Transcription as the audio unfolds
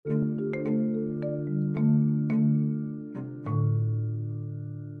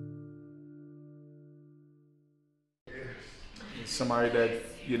somebody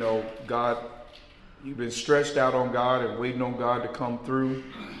that, God, you've been stretched out on God and waiting on God to come through.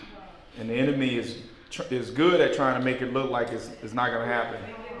 And the enemy is good at trying to make it look like it's not going to happen.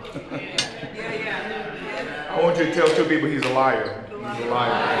 I want you to tell two people he's a liar. He's a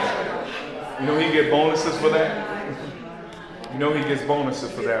liar. You know he get bonuses for that? You know he gets bonuses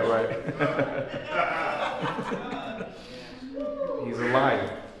for that, right? He's a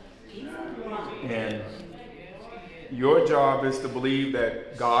liar. And your job is to believe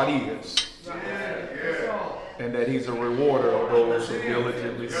that God is. And that he's a rewarder of those who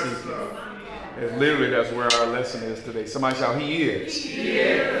diligently seek him. And literally that's where our lesson is today. Somebody shout, he is. He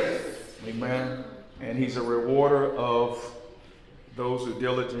is. Amen. And he's a rewarder of those who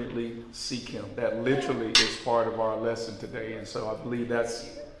diligently seek him. That literally is part of our lesson today. And so I believe that's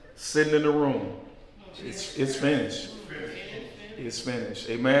sitting in the room. It's finished. It's finished.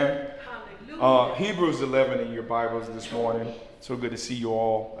 Amen. Hebrews 11 in your Bibles this morning. So good to see you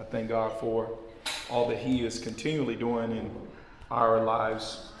all. I thank God for all that he is continually doing in our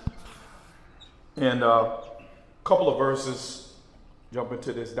lives. And a couple of verses, jump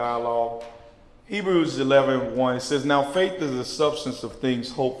into this dialogue. Hebrews 11:1, it says, now faith is the substance of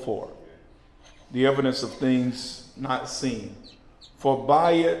things hoped for, the evidence of things not seen. For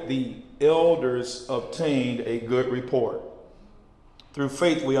by it the elders obtained a good report. Through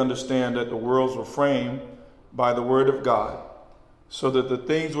faith we understand that the worlds were framed by the word of God, so that the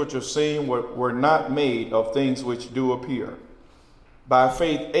things which are seen were not made of things which do appear. By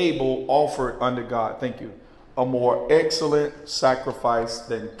faith Abel offered unto God, a more excellent sacrifice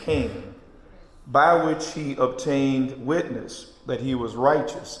than Cain, by which he obtained witness that he was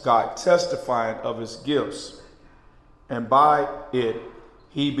righteous, God testifying of his gifts, and by it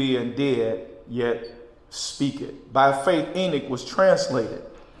he being dead yet speaketh. By faith Enoch was translated,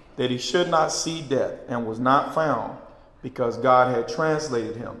 that he should not see death, and was not found, because God had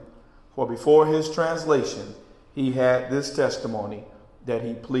translated him. For before his translation he had this testimony, that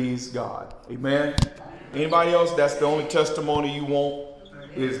he pleased God. Amen. Anybody else, that's the only testimony you want,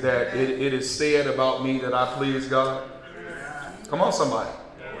 is that it is said about me that I please God? Come on, somebody.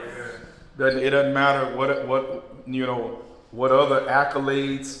 It doesn't matter what other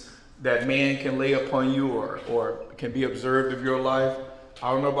accolades that man can lay upon you or can be observed of your life.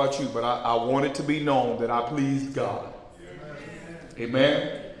 I don't know about you, but I want it to be known that I pleased God.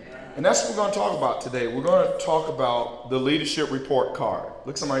 Amen. And that's what we're going to talk about today. We're going to talk about the leadership report card.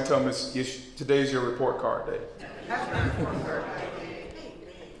 Look, somebody tell me today's your report card day.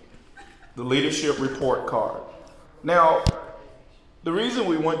 The leadership report card. Now, the reason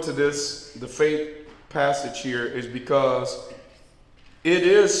we went to the faith passage here is because it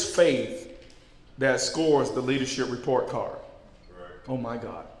is faith that scores the leadership report card. Oh my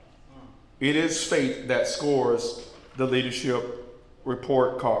God. It is faith that scores the leadership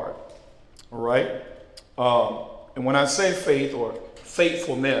report card. All right. And when I say faith or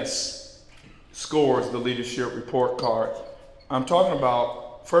faithfulness scores the leadership report card, I'm talking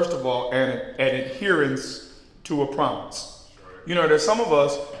about, first of all, an adherence to a promise. You know, there's some of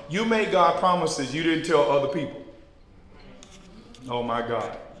us, you made God promises you didn't tell other people. Oh my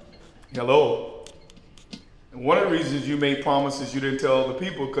God. Hello. And one of the reasons you made promises you didn't tell other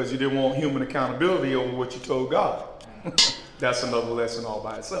people because you didn't want human accountability over what you told God. That's another lesson all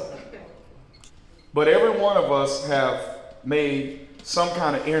by itself. But every one of us have made some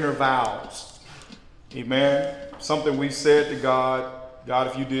kind of inner vows. Amen. Something we said to God. God,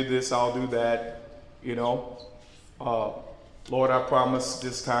 if you did this, I'll do that. You know, Lord, I promise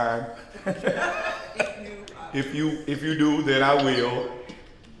this time. If you do, then I will.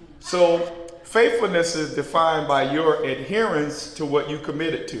 So faithfulness is defined by your adherence to what you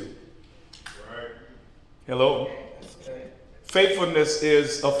committed to. Right. Hello. Faithfulness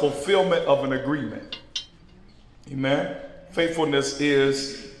is a fulfillment of an agreement. Amen. Faithfulness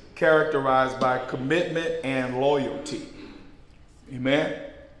is characterized by commitment and loyalty. Amen.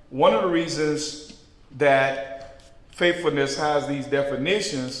 One of the reasons that faithfulness has these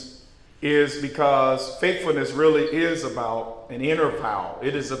definitions is because faithfulness really is about an inner vow.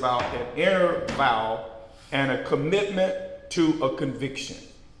 It is about an inner vow and a commitment to a conviction.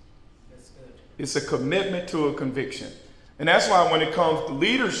 That's good. It's a commitment to a conviction. And that's why when it comes to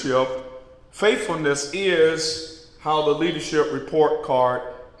leadership, faithfulness is how the leadership report card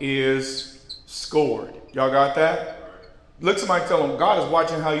is scored. Y'all got that? Look, somebody tell them, God is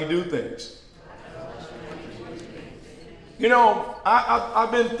watching how you do things. You know,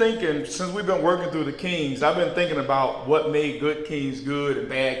 I've been thinking, since we've been working through the kings, I've been thinking about what made good kings good and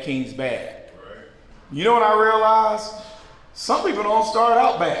bad kings bad. Right. You know what I realized? Some people don't start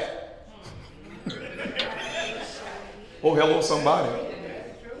out bad. Oh, hello, somebody.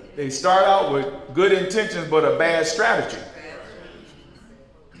 They start out with good intentions, but a bad strategy.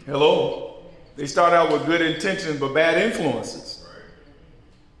 Hello. They start out with good intentions, but bad influences.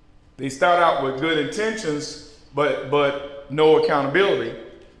 They start out with good intentions, but no accountability.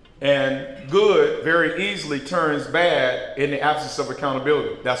 And good very easily turns bad in the absence of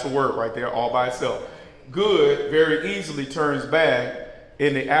accountability. That's a word right there all by itself. Good very easily turns bad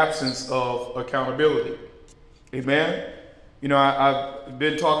in the absence of accountability. Amen. You know, I've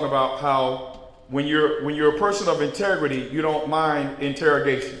been talking about how when you're a person of integrity, you don't mind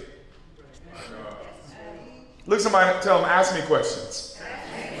interrogation. Look at somebody, tell them, ask me questions,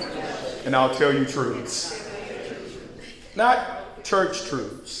 and I'll tell you truths. Not church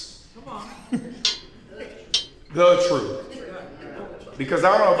truths. The truth. Because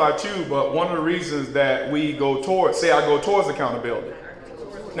I don't know about you, but one of the reasons that we go towards, I go towards accountability.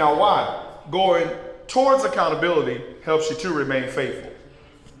 Now, why? Going towards accountability helps you to remain faithful.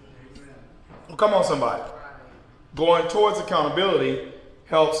 Well, come on, somebody. Going towards accountability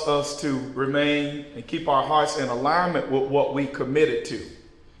helps us to remain and keep our hearts in alignment with what we committed to.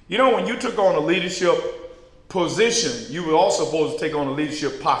 You know, when you took on a leadership position, you were also supposed to take on a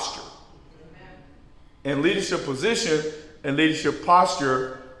leadership posture. And leadership position and leadership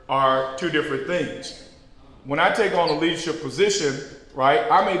posture are two different things. When I take on a leadership position, right,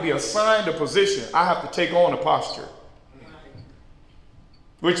 I may be assigned a position. I have to take on a posture.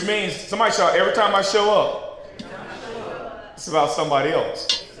 Which means, somebody shout, every time I show up, it's about somebody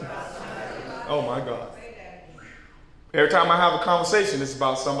else. Oh my God. Every time I have a conversation, it's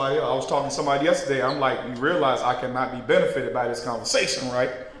about somebody else. I was talking to somebody yesterday. I'm like, you realize I cannot be benefited by this conversation,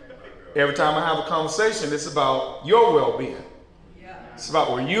 right? Every time I have a conversation, it's about your well-being. It's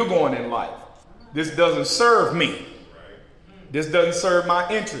about where you're going in life. This doesn't serve me. This doesn't serve my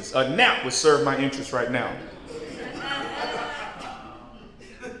interests. A nap would serve my interests right now.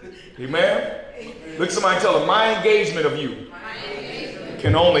 Amen? Look at somebody and tell them, my engagement of you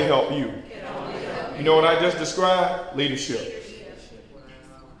can only help you. You know what I just described? Leadership.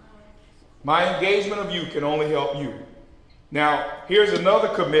 My engagement of you can only help you. Now, here's another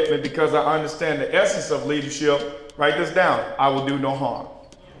commitment because I understand the essence of leadership. Write this down. I will do no harm.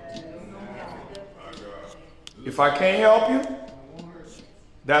 If I can't help you,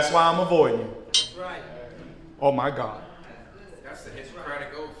 that's why I'm avoiding you. Oh my God. That's the Hippocratic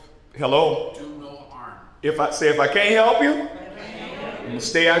oath. Hello. Do no harm. If I can't help you, I'm going to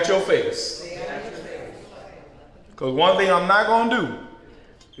stay out your face. Because one thing I'm not going to do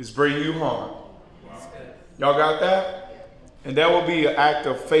is bring you harm. Y'all got that? And that will be an act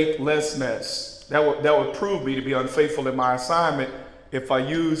of faithlessness. That would prove me to be unfaithful in my assignment if I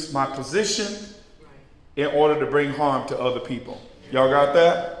use my position in order to bring harm to other people. Y'all got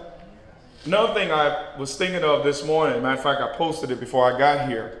that? Another thing I was thinking of this morning, matter of fact, I posted it before I got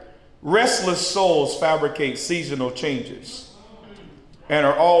here. Restless souls fabricate seasonal changes and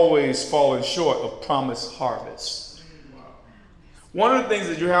are always falling short of promised harvests. One of the things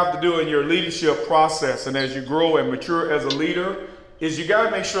that you have to do in your leadership process and as you grow and mature as a leader is you got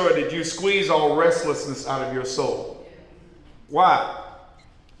to make sure that you squeeze all restlessness out of your soul. Why?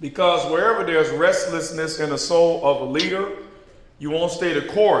 Because wherever there's restlessness in the soul of a leader, you won't stay the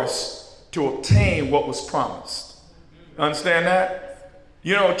course to obtain what was promised. Understand that?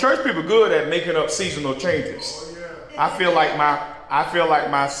 You know, church people are good at making up seasonal changes. I feel like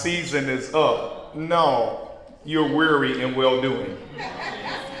my season is up. No. You're weary and well-doing.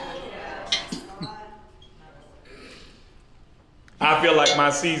 I feel like my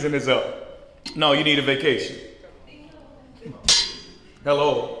season is up. No, you need a vacation.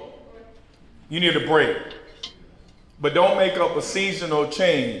 Hello. You need a break. But don't make up a seasonal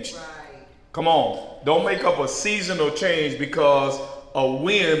change. Come on. Don't make up a seasonal change because a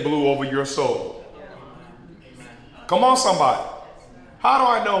wind blew over your soul. Come on, somebody. How do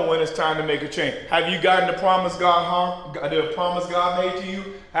I know when it's time to make a change? Have you gotten the promise God made to you?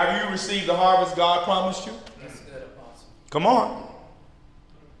 Have you received the harvest God promised you? That's good, Apostle. Come on.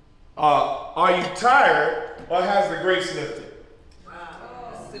 Are you tired or has the grace lifted?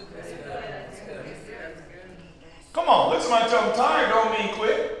 Come on, let somebody tell them tired don't mean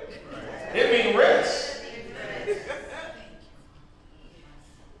quit. It means rest.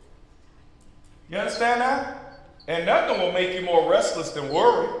 You understand that? And nothing will make you more restless than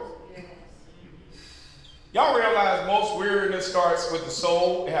worry. Y'all realize most weariness starts with the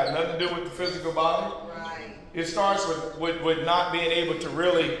soul. It has nothing to do with the physical body. Right. It starts with not being able to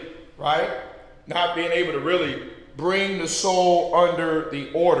really, right? Not being able to really bring the soul under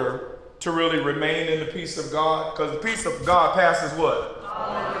the order to really remain in the peace of God. Because the peace of God passes what?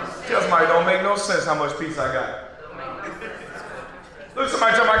 Tell somebody, don't make no sense how much peace I got. Look,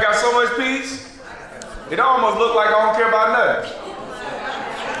 somebody tell me I got so much peace. It almost looked like I don't care about nothing.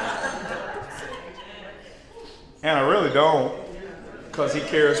 And I really don't, because he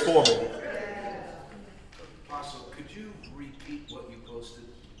cares for me. Apostle, could you repeat what you posted?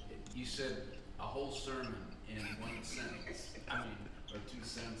 You said a whole sermon in one sentence. Or 2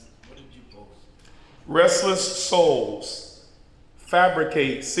 sentences. What did you post? Restless souls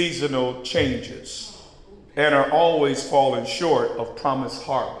fabricate seasonal changes and are always falling short of promised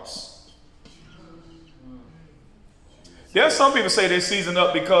harvest. There's some people say they season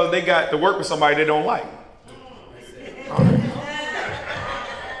up because they got to work with somebody they don't like.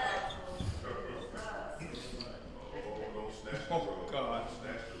 Oh, God.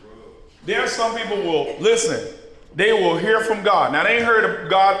 There are some people will listen. They will hear from God. Now they ain't heard of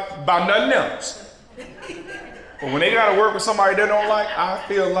God about nothing else. But when they got to work with somebody they don't like, I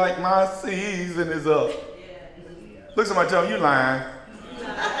feel like my season is up. Look, somebody tell them you lying.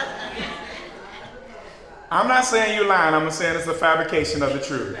 I'm not saying you lying. I'm saying it's a fabrication of the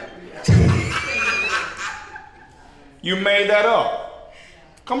truth. You made that up.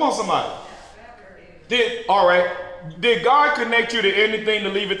 Come on, somebody. All right. Did God connect you to anything to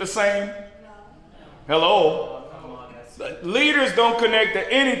leave it the same? Hello? Leaders don't connect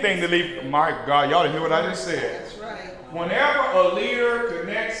to anything to leave. My God, y'all didn't hear what I just said. That's right. Whenever a leader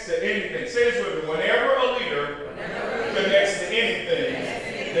connects to anything, say this with me. Whenever a leader connects to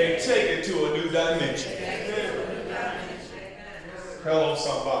anything, they take it to a new dimension. Hello,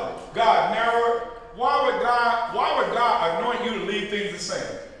 somebody. God never. Why would God anoint you to leave things the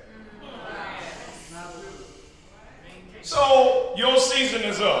same? So your season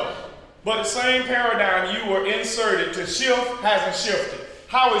is up, but the same paradigm you were inserted to shift hasn't shifted.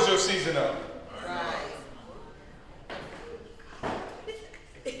 How is your season up?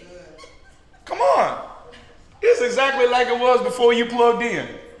 Come on. It's exactly like it was before you plugged in.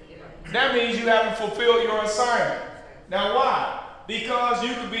 That means you haven't fulfilled your assignment. Now why? Because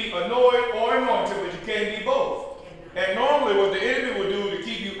you could be annoyed or anointed, but you can't be both. And normally what the enemy will do to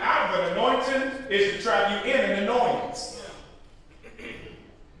keep you out of an anointing is to trap you in an annoyance.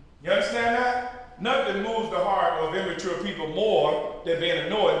 You understand that? Nothing moves the heart of immature people more than being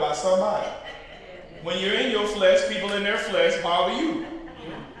annoyed by somebody. When you're in your flesh, people in their flesh bother you.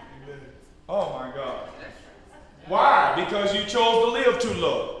 Oh my God. Why? Because you chose to live too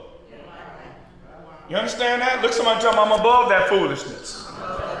low. You understand that? Look, somebody tell me I'm above that foolishness.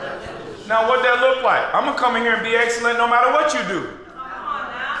 Now what that look like? I'm going to come in here and be excellent no matter what you do.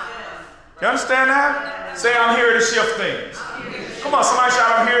 You understand that? Say I'm here to shift things. Come on, somebody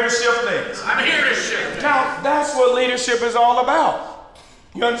shout, I'm here to shift things. I'm here to shift. Now, that's what leadership is all about.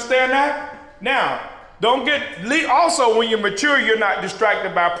 You understand that? Now, don't get, also when you're mature, you're not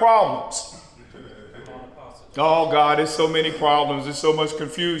distracted by problems. Oh God, there's so many problems, there's so much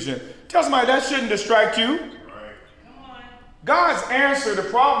confusion. Tell somebody that shouldn't distract you. God's answer to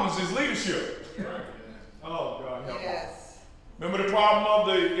problems is leadership. Oh God, help me. Remember the problem of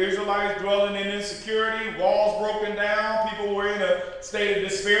the Israelites dwelling in insecurity, walls broken down, people were in a state of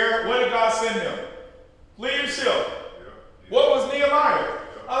despair. What did God send them? Leadership. What was Nehemiah?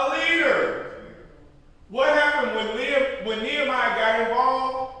 A leader. What happened when Nehemiah got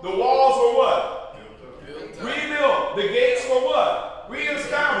involved? The walls were what? Rebuilt. The gates were what?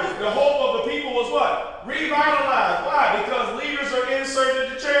 Reestablished. The hope of the people was what? Revitalized. Why? Because leaders are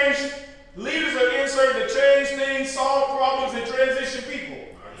inserted to change. Leaders are inserted to change things, solve problems, and transition people.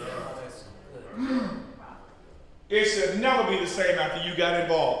 It should never be the same after you got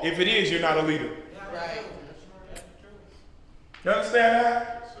involved. If it is, you're not a leader. You understand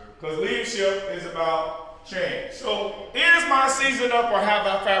that? Because leadership is about change. So, is my season up or have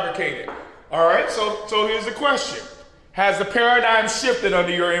I fabricated? All right, so here's the question. Has the paradigm shifted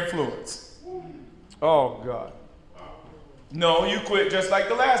under your influence? Oh, God. No, you quit just like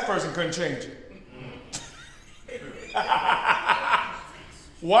the last person couldn't change it.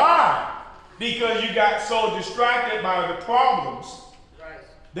 Why? Because you got so distracted by the problems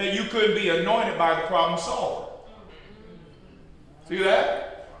that you couldn't be anointed by the problem solver. See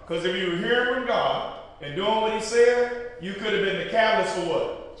that? Because if you were hearing from God and doing what he said, you could have been the catalyst for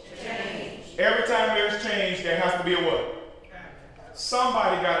what? Change. Every time there's change, there has to be a what?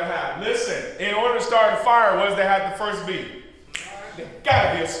 Somebody got to have. Listen, in order to start a fire, what does there have to first be? There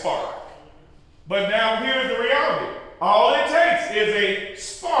got to be a spark. But now here's the reality. All it takes is a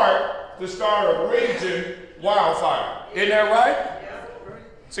spark to start a raging wildfire. Isn't that right?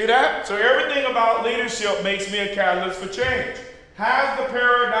 See that? So everything about leadership makes me a catalyst for change. Has the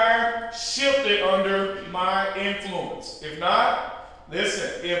paradigm shifted under my influence? If not,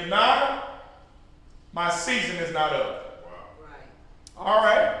 listen, if not, my season is not up. All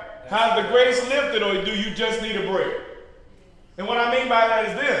right. Has the grace lifted, or do you just need a break? And what I mean by that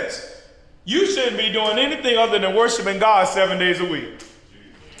is this. You shouldn't be doing anything other than worshiping God 7 days a week.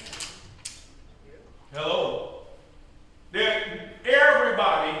 Hello.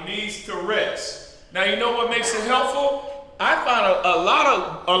 Everybody needs to rest. Now, you know what makes it helpful? I find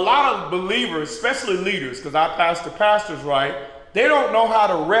a lot of believers, especially leaders, because I pastor pastors, right? They don't know how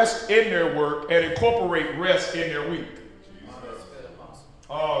to rest in their work and incorporate rest in their week.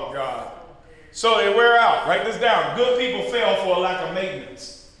 Oh, God. So they wear out. Write this down. Good people fail for a lack of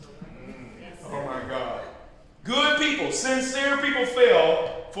maintenance. Oh, my God. Good people, sincere people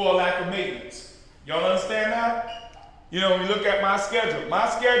fail for a lack of maintenance. Y'all understand that? You know, when you look at my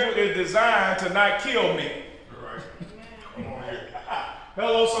schedule is designed to not kill me.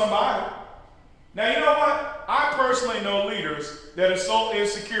 Hello, somebody. Now, you know what? I personally know leaders that are so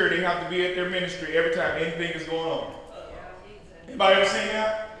insecure they have to be at their ministry every time anything is going on. Anybody ever seen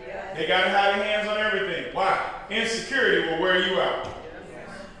that? They got to have their hands on everything. Why? Insecurity will wear you out.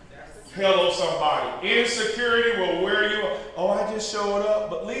 Hello, somebody. Insecurity will wear you out. Oh, I just showed up.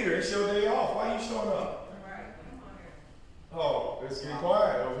 But leader, it's your day off. Why are you showing up? Oh, it's getting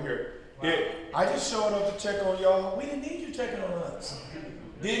quiet over here. I just showed up to check on y'all. We didn't need you checking on us.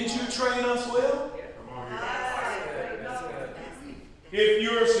 Didn't you train us well? If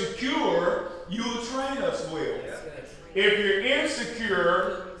you're secure, you'll train us well. If you're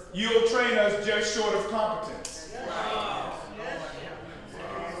insecure, you'll train us just short of competence.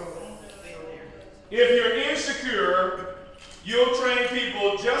 If you're insecure, you'll train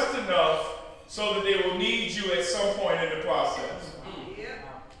people just enough so that they will need you at some point in the process.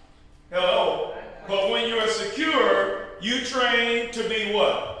 Hello? But when you're secure, you train to be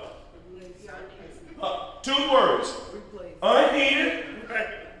what? 2 words. Unneeded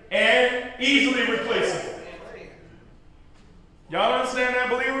and easily replaceable. Y'all understand that,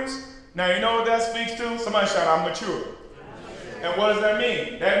 believers? Now, you know what that speaks to? Somebody shout, I'm mature. And what does that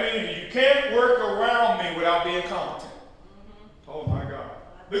mean? That means that you can't work around me without being competent. Oh, my God.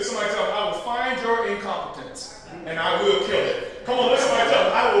 Look, somebody tell me, I will find your incompetence, and I will kill it. Come on, let somebody tell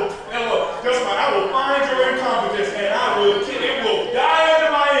me, I will find your incompetence, and I will kill it. It will die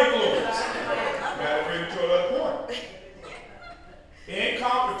under my influence. You got to bring it to another point.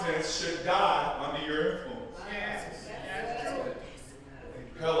 Incompetence should die under your influence.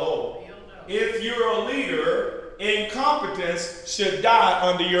 Hello. If you're a leader, incompetence should die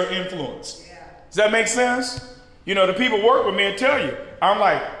under your influence. Does that make sense? You know, the people work with me and tell you, I'm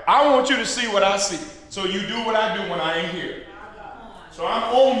like, I want you to see what I see. So you do what I do when I ain't here. So I'm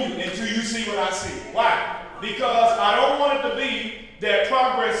on you until you see what I see. Why? Because I don't want it to be that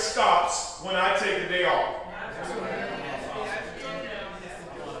progress stops when I take a day off.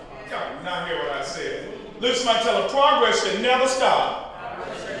 Y'all did not hear what I said. Look, somebody tell them, progress should never stop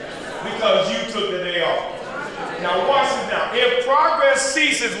because you took the day off. Now watch this now. If progress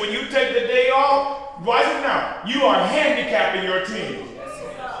ceases when you take the day off, watch it now. You are handicapping your team.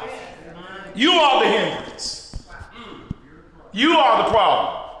 You are the hindrance. You are the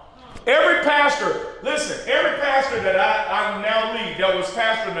problem. Every pastor, listen, every pastor that I now lead that was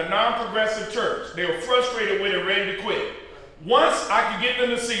pastoring a non-progressive church, they were frustrated with it, ready to quit. Once I could get them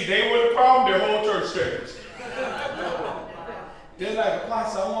to see they were the problem, their whole church changed. They're like,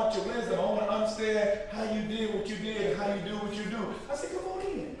 Apostle, I want your wisdom. I want to understand how you did what you did and how you do what you do. I said, come on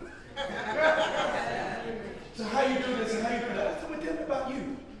in. So how you do this and how you do that? I said, well, tell me about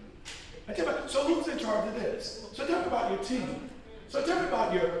you. So who's in charge of this? So tell me about your team. So tell me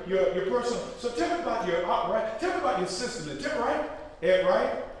about your personal. So tell me about your right. Tell me about your system. Tell me right. Ed,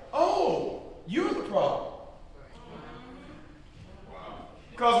 right? Oh, you're the problem.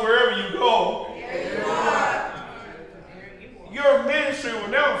 Because wherever you go, your ministry will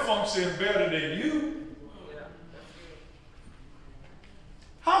never function better than you.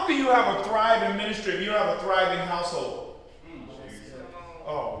 How can you have a thriving ministry if you have a thriving household?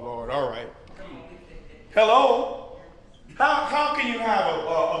 Oh, Lord, all right. Hello? How can you have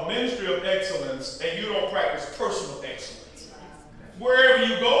a ministry of excellence and you don't practice personal excellence? Wherever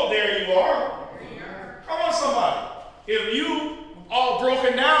you go, there you are. Come on, somebody. If you all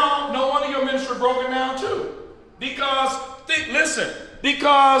broken down, no wonder your ministry broken down too. Because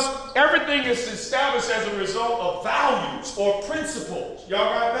everything is established as a result of values or principles. Y'all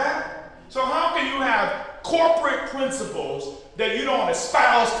got that? So how can you have corporate principles that you don't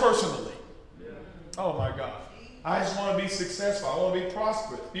espouse personally? Oh my God. I just want to be successful. I want to be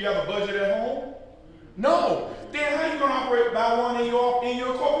prosperous. Do you have a budget at home? No. Then how are you going to operate by one in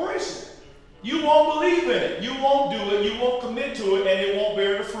your corporation? You won't believe in it. You won't do it. You won't commit to it, and it won't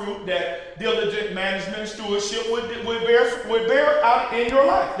bear the fruit that diligent management and stewardship would bear out in your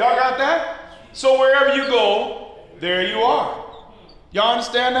life. Y'all got that? So wherever you go, there you are. Y'all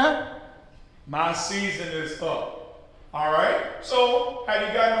understand that? My season is up. All right? So have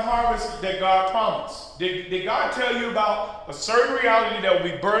you gotten the harvest that God promised? Did God tell you about a certain reality that will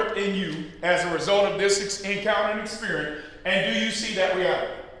be birthed in you as a result of this encounter and experience? And do you see that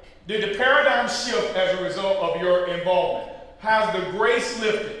reality? Did the paradigm shift as a result of your involvement? Has the grace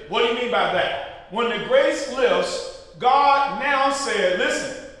lifted? What do you mean by that? When the grace lifts, God now said,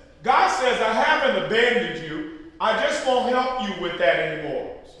 listen, God says, I haven't abandoned you. I just won't help you with that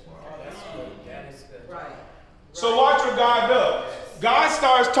anymore. That is good. Right. So watch what God does. God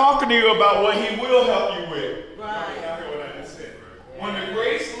starts talking to you about what he will help you with. Right. When the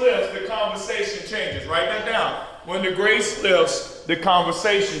grace lifts, the conversation changes. Write that down. When the grace lifts, the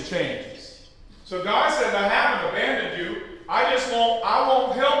conversation changes. So God says, I haven't abandoned you. I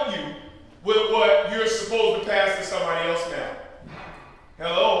won't help you with what you're supposed to pass to somebody else now.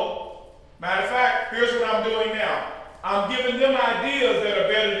 Hello? Matter of fact, here's what I'm doing now. I'm giving them ideas that are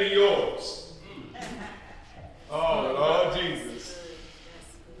better than yours. Oh, Lord Jesus.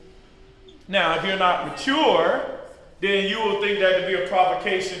 Now, if you're not mature, then you will think that to be a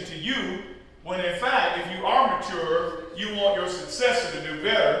provocation to you, when in fact, if you are mature, you want your successor to do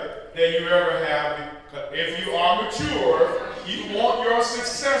better than you ever have. If you are mature, you want your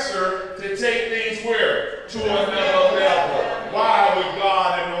successor to take things where? To another level. Why would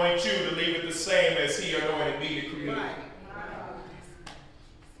God anoint you to leave it the same as he anointed me to create?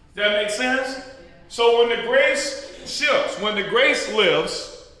 Does that make sense? So when the grace shifts, when the grace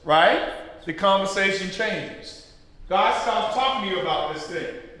lives, right, the conversation changes. God stops talking to you about this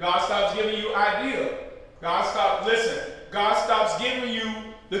thing. God stops giving you ideas. God stops giving you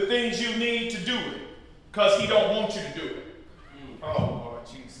the things you need to do it because he don't want you to do it. Oh, Lord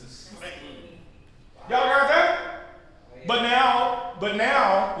Jesus. Y'all got that? But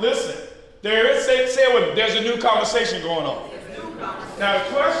now, listen. There is, say it with me, there's a new conversation going on. Now the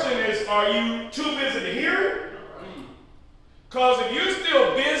question is, are you too busy to hear it? Because if you're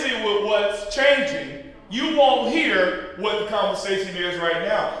still busy with what's changing, you won't hear what the conversation is right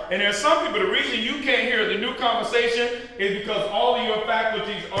now. And there's some people, the reason you can't hear the new conversation is because all of your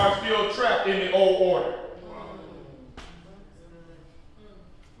faculties are still trapped in the old order.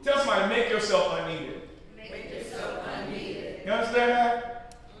 Tell somebody, make yourself unneeded. Make yourself unneeded. You understand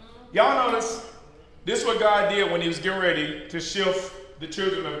that? Y'all notice, this is what God did when he was getting ready to shift the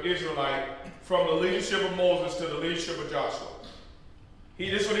children of Israelite from the leadership of Moses to the leadership of Joshua.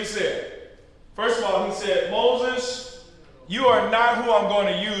 This is what he said. First of all, he said, Moses, you are not who I'm going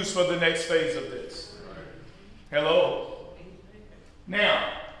to use for the next phase of this. Hello?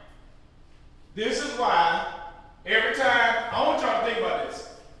 Now, this is why every time, I want y'all to think about this.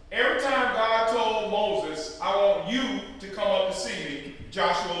 Every time God told Moses, I want you to come up to see me,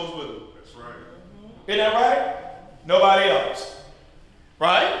 Joshua was with him. That's right. Isn't that right? Nobody else.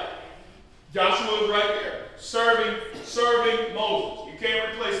 Right? Joshua was right there, serving Moses. You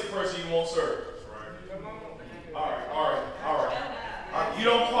can't replace the person you won't serve. All right. You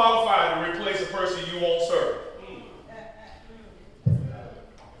don't qualify to replace a person you won't serve.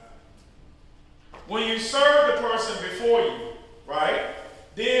 When you serve the person before you, right,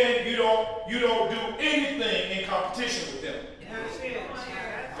 then you don't do anything in competition with them.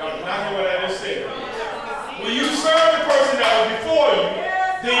 Y'all did not hear what I just said. When you serve the person that was before you,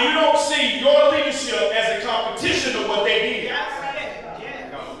 then you don't see your leadership as a competition of what they did.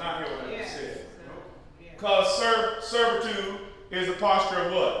 Y'all did not hear what I just said. Because servitude is a posture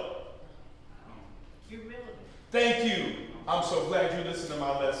of what? Humility. Thank you. I'm so glad you listened to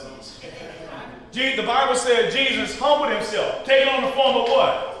my lessons. The Bible said Jesus humbled himself, taking on the form of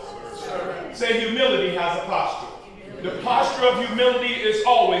what? Say humility has a posture. The posture of humility is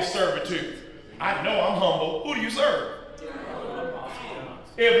always servitude. I know I'm humble. Who do you serve?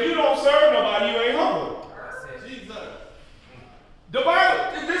 If you don't serve nobody, you ain't humble. The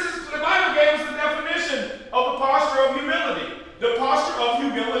Bible gave us the definition of the posture of humility. The posture of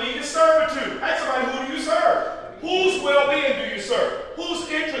humility is servitude. Ask somebody, who do you serve? Whose well-being do you serve? Whose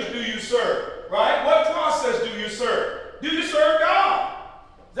interest do you serve? Right? What process do you serve? Do you serve God?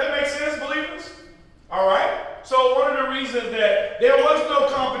 Does that make sense, believers? All right? So one of the reasons that there was no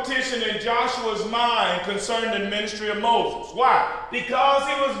competition in Joshua's mind concerning the ministry of Moses. Why? Because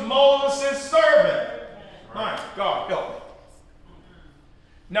he was Moses' servant. My God, help me.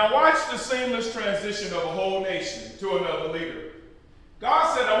 Now watch the seamless transition of a whole nation to another leader.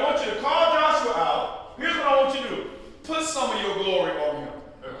 God said, I want you to call Joshua out. Here's what I want you to do. Put some of your glory on him.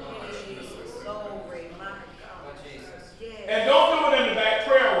 And don't do it in the back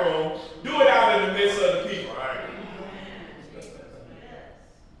prayer room. Do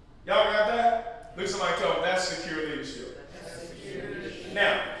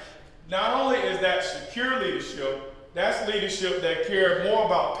Now, not only is that secure leadership, that's leadership that care more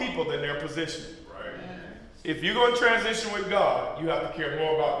about people than their position. Right. If you're going to transition with God, you have to care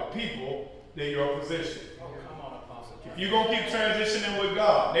more about the people than your position. If you're going to keep transitioning with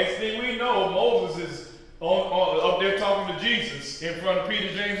God, next thing we know, Moses is up there talking to Jesus in front of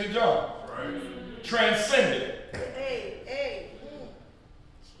Peter, James, and John. Right. Transcended.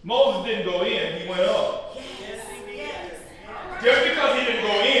 Moses didn't go in, he went up. Just because he didn't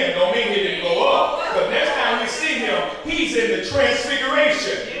go in, don't mean he didn't go up. Because next time we see him, he's in the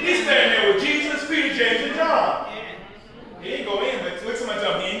transfiguration. He's standing there with Jesus, Peter, James, and John. He didn't go in, but look, somebody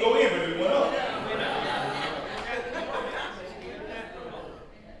tell me, he didn't go in, but he went up.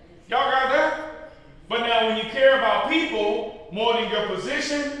 Y'all got that? But now when you care about people more than your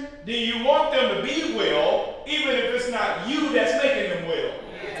position, then you want them to be well, even if it's not you that's making them well.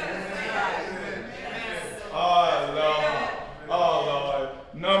 Oh, Lord. Oh, Lord.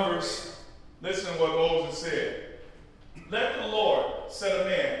 Numbers, listen to what Moses said. Let the Lord set a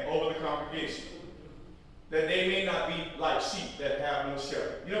man over the congregation, that they may not be like sheep that have no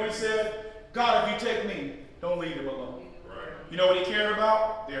shepherd. You know what he said? God, if you take me, don't leave them alone. Right. You know what he cared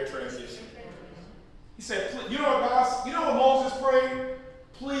about? Their transition. He said, you know what Moses prayed?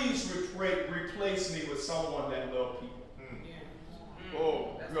 Please replace me with someone that loves people.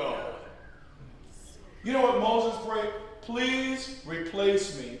 Oh, God. You know what Moses prayed? Please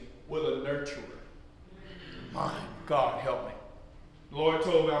replace me with a nurturer. My God, help me. The Lord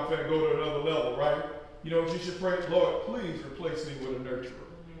told me I'm going to go to another level, right? You know what you should pray? Lord, please replace me with a nurturer.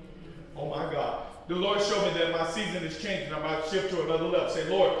 Oh, my God. The Lord showed me that my season is changing. I'm about to shift to another level. Say,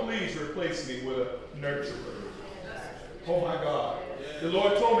 Lord, please replace me with a nurturer. Oh, my God. The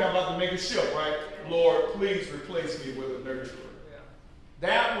Lord told me I'm about to make a shift, right? Lord, please replace me with a nurturer.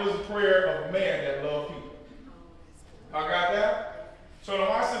 That was a prayer of a man that loved people. I got that? So now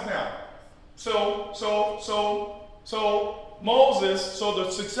watch this now. So Moses, so the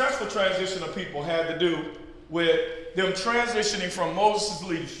successful transition of people had to do with them transitioning from Moses'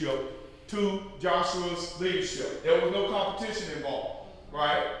 leadership to Joshua's leadership. There was no competition involved,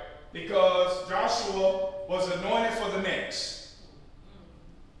 right? Because Joshua was anointed for the next.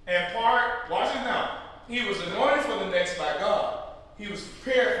 And watch it now, he was anointed for the next by God. He was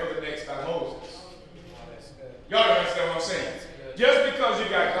prepared for the next by Moses. Y'all don't understand what I'm saying? Just because you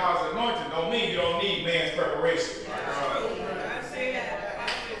got God's anointing don't mean you don't need man's preparation.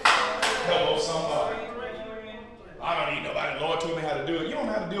 Hello, somebody. I don't need nobody. The Lord told me how to do it. You don't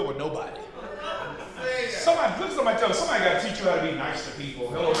have to deal with nobody. Somebody, look at somebody tell me, somebody got to teach you how to be nice to people.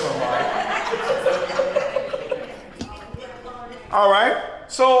 Hello, somebody. All right.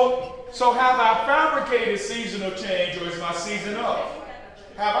 So have I fabricated seasonal change, or is my season up?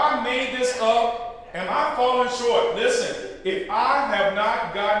 Have I made this up? Am I falling short? Listen, if I have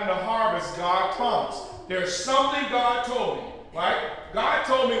not gotten the harvest God promised, there's something God told me, right? God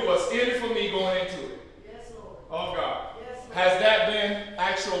told me what's in it for me going into it. Yes, Lord. Oh, God. Yes, Lord. Has that been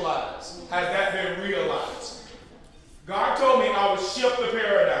actualized? Has that been realized? God told me I would shift the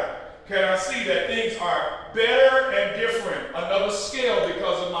paradigm. Can I see that things are better and different, another scale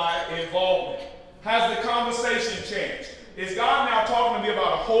because of my involvement? Has the conversation changed? Is God now talking to me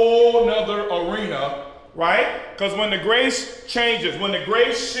about a whole nother arena, right? Because when the grace changes, when the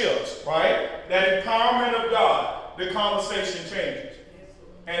grace shifts, right, that empowerment of God, the conversation changes.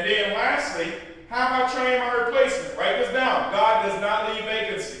 And then lastly, have I trained my replacement? Write this down. God does not leave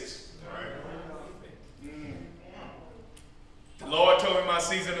vacancies. The Lord told me my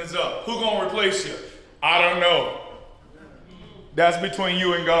season is up. Who's going to replace you? I don't know. That's between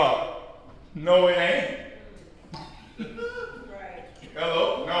you and God. No, it ain't.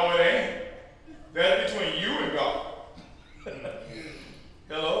 Hello? No, it ain't. That's between you and God.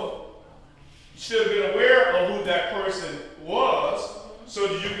 Hello? You should have been aware of who that person was so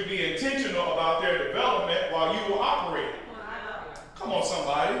that you could be intentional about their development while you were operating. Come on,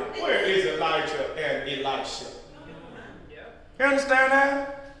 somebody. Where is Elijah and Elisha? You understand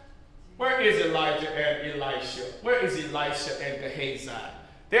that? Where is Elijah and Elisha? Where is Elisha and Gehazi?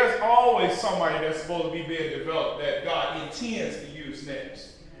 There's always somebody that's supposed to be being developed that God intends to use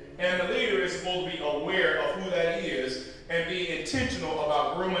next. And the leader is supposed to be aware of who that is and be intentional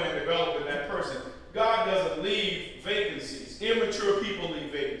about grooming and developing that person. God doesn't leave vacancies. Immature people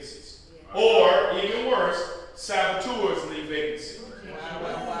leave vacancies. Or, even worse, saboteurs leave vacancies.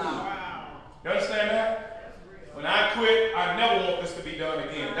 Wow. You understand that? When I quit, I never want this to be done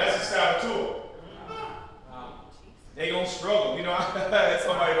again. That's a saboteur. They're going to struggle. You know, I had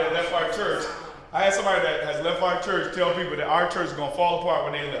somebody that left our church. I had somebody that has left our church tell people that our church is going to fall apart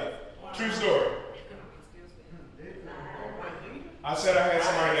when they left. True story. I said I had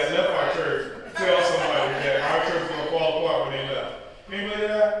somebody that left our church tell somebody that our church was going to fall apart when they left. Can you believe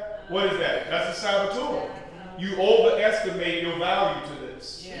that? What is that? That's a saboteur. You overestimate your value to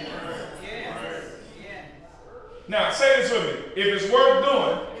this. Yes. Now, say this with me. If it's worth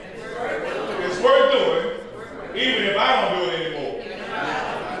doing, it's worth doing, even if I don't do it anymore.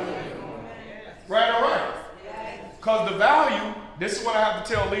 Right, all right. Because the value, this is what I have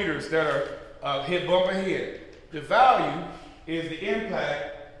to tell leaders that are hit bump ahead. The value is the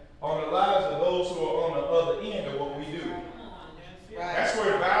impact on the lives of those who are on the other end of what we do. That's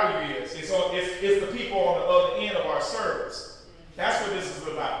where the value is. It's the people on the other end of our service. That's what this is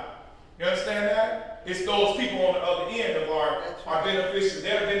about. You understand that? It's those people on the other end of our beneficiaries.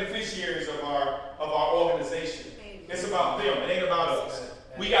 They're the beneficiaries of our organization. It's about them. It ain't about us.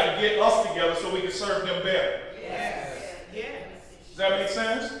 We got to get us together so we can serve them better. Does that make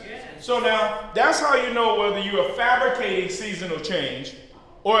sense? So now, that's how you know whether you are fabricating seasonal change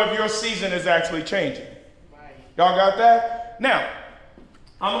or if your season is actually changing. Y'all got that? Now,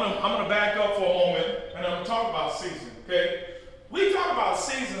 I'm gonna back up for a moment and I'm gonna talk about season, okay? We talk about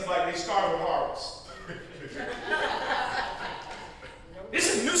seasons like they start with harvest.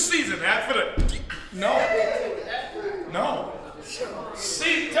 This is a new season, man. No.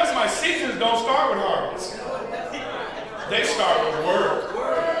 See, tell my seasons don't start with harvest. They start with work.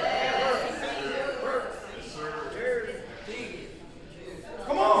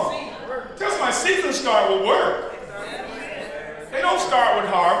 Come on. Tell my seasons start with work. They don't start with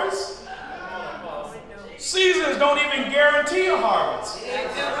harvest. Seasons don't even guarantee a harvest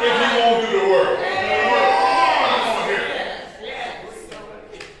if you won't do the work.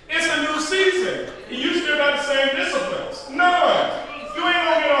 It's a new season. You still got the same disciplines. None. You ain't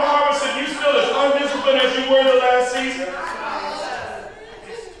gonna get a harvest if you still as undisciplined as you were the last season.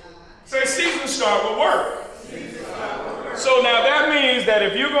 Say seasons start with work. So now that means that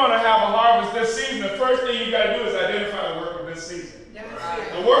if you're gonna have a harvest this season, the first thing you gotta do is identify the work of this season.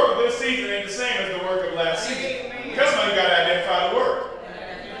 The work of this season ain't the same as the work of last season. Because now you got to identify the work.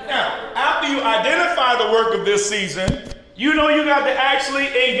 Now, after you identify the work of this season, you know you got to actually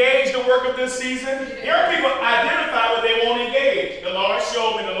engage the work of this season. There are people identify what they won't engage. The Lord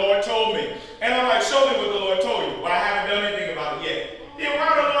showed me, the Lord told me. And I'm like, show me what the Lord told you. Well, I haven't done anything about it yet. Then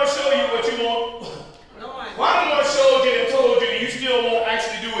why did the Lord show you what you want? Why the Lord showed you and told you and you still won't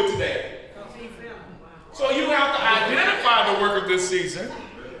actually do it today? So you have to identify the work of this season.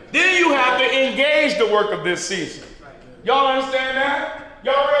 Then you have to engage the work of this season. Y'all understand that?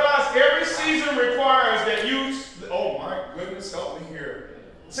 Y'all realize every season requires that you, oh my goodness, help me here.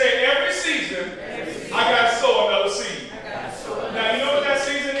 Say every season, I got to sow another seed. Now you know what that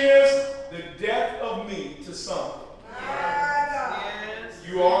season is? The death of me to something.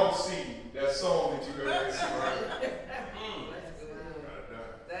 You are the seed that's sown into your next season.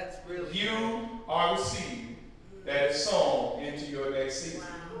 You are the seed that is sown into your next season.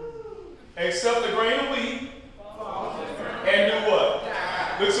 Accept the grain of wheat and do what?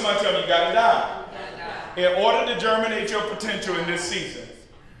 Look, somebody tell me you got to die. In order to germinate your potential in this season,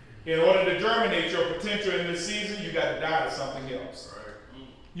 in order to germinate your potential in this season, you got to die to something else.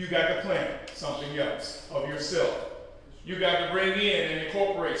 You got to plant something else of yourself. You got to bring in and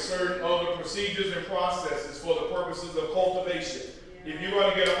incorporate certain other procedures and processes for the purposes of cultivation. If you're going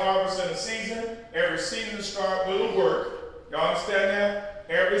to get a harvest in a season, every season starts with a work. Y'all understand that?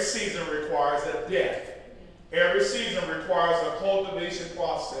 Every season requires a death. Every season requires a cultivation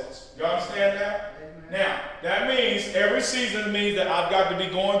process. You understand that? Now, that means every season means that I've got to be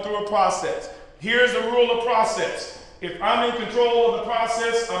going through a process. Here's the rule of process. If I'm in control of the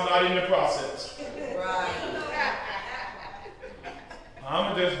process, I'm not in the process.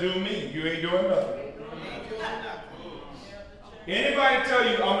 I'm going to just do me. You ain't doing nothing. Anybody tell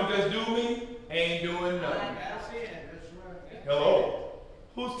you I'm going to just do me, ain't doing nothing. Hello?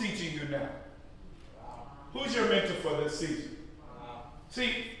 Who's teaching you now? Who's your mentor for this season?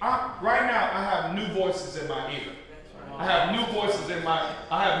 See, right now I have new voices in my ear. I have new voices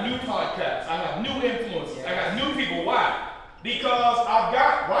I have new podcasts. I have new influences. I have new people. Why? Because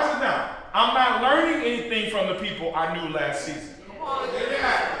watch it now. I'm not learning anything from the people I knew last season.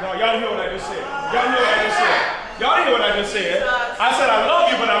 No, y'all hear what I just said. Y'all hear what I just said. Y'all hear what I just said. I said I love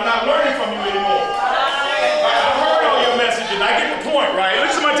you, but I'm not learning from you anymore. I heard all your messages. I get the point, right?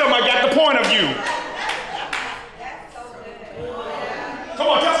 Look, somebody tell me I got the point of you. Come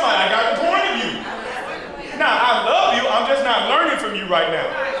on, tell somebody I got the point of you. Now, I love you. I'm just not learning from you right now.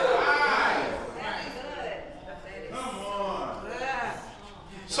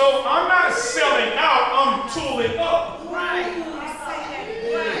 So I'm not selling out. I'm tooling up.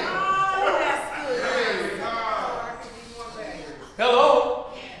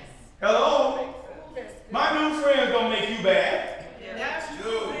 Hello? Hello? My new friends don't make you bad. That's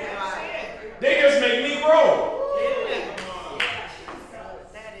true. They just make me grow.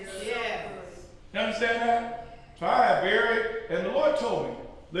 You understand that? So I have and the Lord told me,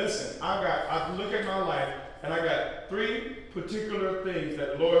 listen, I look at my life and I got 3 particular things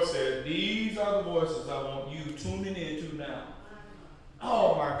that the Lord said, these are the voices I want you tuning into now.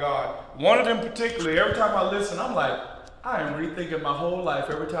 Oh my God. One of them particularly, every time I listen, I'm like, I am rethinking my whole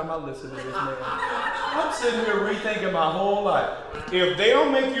life every time I listen to this man. I'm sitting here rethinking my whole life. If they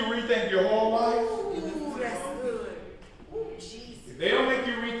don't make you rethink your whole life, if they don't make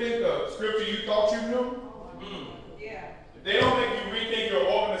you rethink a scripture you thought you knew, if they don't make you rethink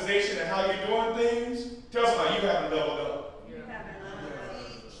your organization and how you're doing things, tell somebody you haven't leveled up.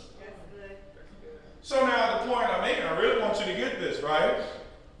 So now the point I'm making, I really want you to get this, right?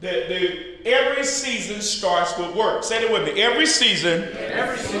 Every season starts with work. Say it with me. Every season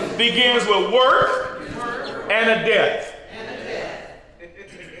begins with work and a death.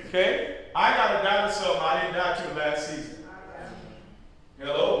 Okay? I got to die to something I didn't die to last season.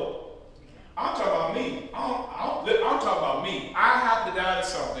 Hello? I'm talking about me. I'm talking about me. I have to die to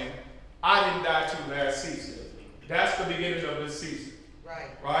something I didn't die to last season. That's the beginning of this season.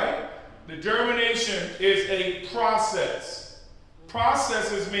 Right? The germination is a process.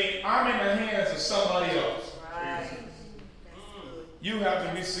 Processes mean I'm in the hands of somebody else. You have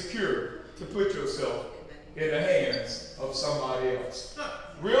to be secure to put yourself in the hands of somebody else.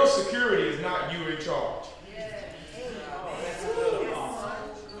 Real security is not you in charge.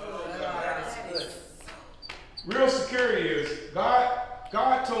 Real security is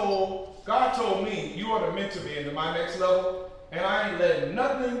God told me you are to mentor me into my next level, and I ain't letting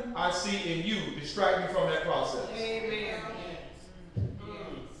nothing I see in you distract me from that process. Amen.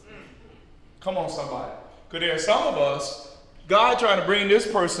 Come on, somebody. Because there are some of us, God trying to bring this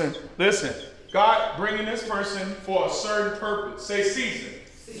person, listen, God bringing this person for a certain purpose. Say season.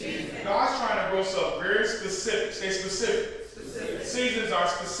 God's trying to grow something very specific. Say specific. Seasons are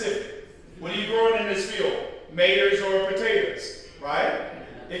specific. When you're growing in this field, tomatoes or potatoes, right?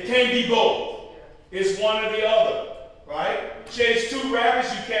 It can't be both. It's one or the other, right? Chase 2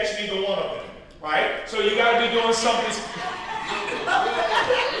 rabbits, you catch neither one of them, right? So you got to be doing something.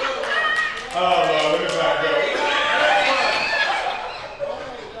 Oh, Lord, look at that go.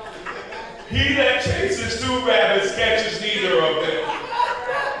 He that chases 2 rabbits catches neither of them.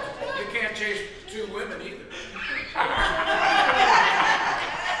 You can't chase 2 women either.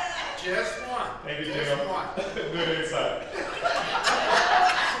 Just one. Thank you, Just Jim. one. Good insight.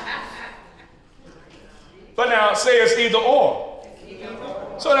 But now, say it's either or.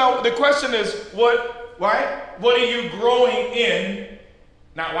 So now the question is, what are you growing in?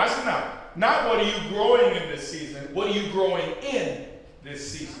 Now, watch it now. Not what are you growing in this season, what are you growing in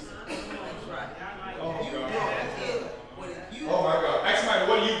this season? Oh, God. Oh, my God. Ask somebody,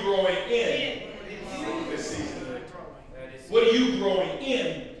 what are you growing in this season? What are you growing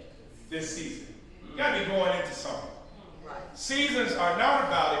in this season? You got to be growing into something. Seasons are not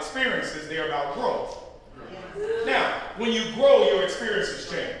about experiences, they're about growth. Now, when you grow, your experiences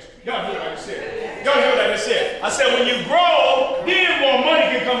change. Y'all hear what I just said? Y'all hear what I just said? I said when you grow, then more money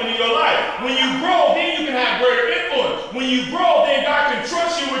can come into your life. When you grow, then you can have greater influence. When you grow, then God can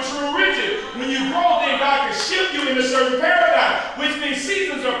trust you with true riches. When you grow, then God can shift you in a certain paradigm, which means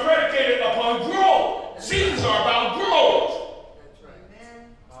seasons are predicated upon growth. Seasons are about growth.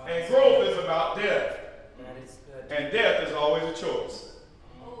 And growth is about death. And death is always a choice.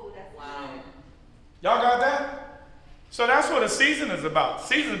 Y'all got that? So that's what a season is about.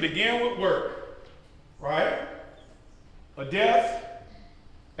 Seasons begin with work, right? A death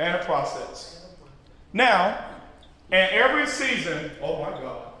and a process. Now, and every season, oh my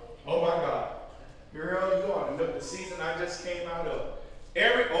God. Girl, you ought to know the season I just came out of.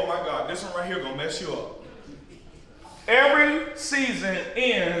 Oh my God, this one right here gonna mess you up. Every season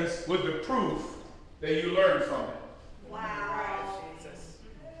ends with the proof that you learn from it. Wow.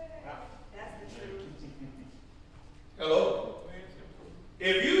 Hello?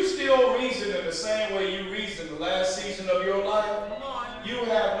 If you still reason in the same way you reasoned the last season of your life, you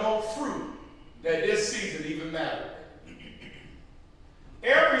have no fruit that this season even mattered.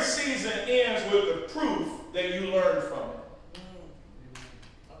 Every season ends with the proof that you learned from it.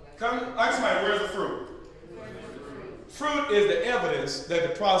 Come, ask somebody, where's the fruit? Fruit is the evidence that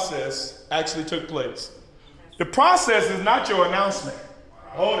the process actually took place. The process is not your announcement.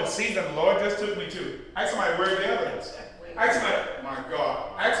 Oh, the season the Lord just took me to. Ask somebody, where's the evidence? Ask somebody, my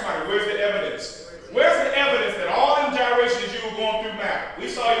God. Ask somebody, where's the evidence? Where's the evidence that all them gyrations you were going through matter? We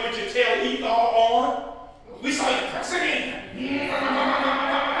saw you with your tail all on. We saw you press it in. Right?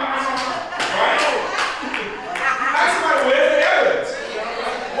 Ask somebody, where's the evidence?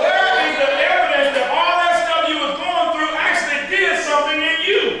 Where is the evidence that all that stuff you was going through actually did something in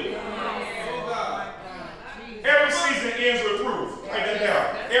you? Every season ends with proof. Write that down.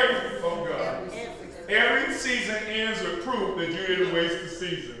 Every season ends with proof that you didn't waste the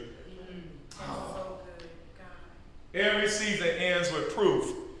season. Every season ends with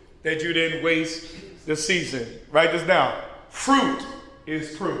proof that you didn't waste the season. Write this down. Fruit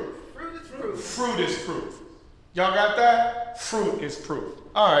is proof. Fruit is proof. Y'all got that? Fruit is proof.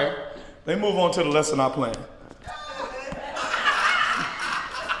 All right. Let me move on to the lesson I planned.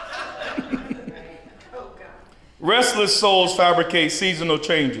 Restless souls fabricate seasonal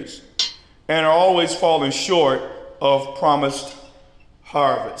changes and are always falling short of promised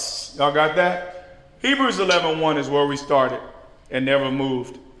harvests. Y'all got that? Hebrews 11:1 is where we started and never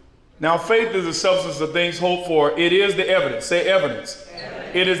moved. Now, faith is the substance of things hoped for. It is the evidence. Say evidence.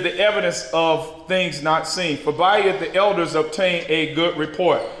 It is the evidence of things not seen. For by it the elders obtain a good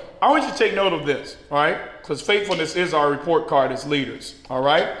report. I want you to take note of this, all right? Because faithfulness is our report card as leaders, all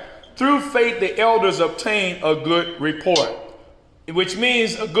right? Through faith, the elders obtain a good report, which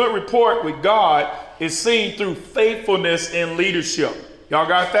means a good report with God is seen through faithfulness in leadership. Y'all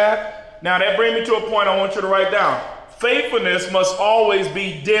got that? Now, that brings me to a point I want you to write down. Faithfulness must always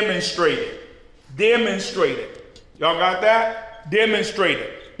be demonstrated. Demonstrated. Y'all got that? Demonstrated.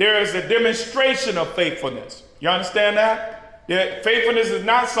 There is a demonstration of faithfulness. You understand that? Faithfulness is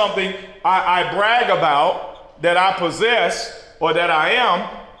not something I brag about, that I possess, or that I am.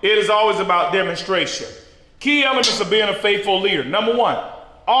 It is always about demonstration. Key elements of being a faithful leader. Number one,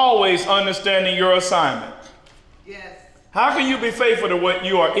 always understanding your assignment. Yes. How can you be faithful to what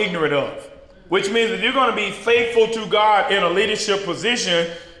you are ignorant of? Which means if you're going to be faithful to God in a leadership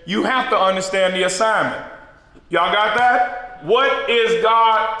position, you have to understand the assignment. Y'all got that? What is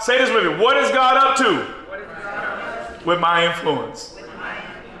God, say this with me, what is God up to? With my influence.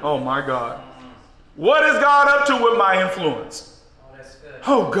 Oh my God. What is God up to with my influence?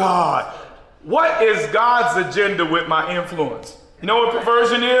 Oh God. What is God's agenda with my influence? You know what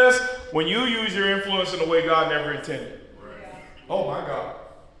perversion is? When you use your influence in a way God never intended. Oh my God.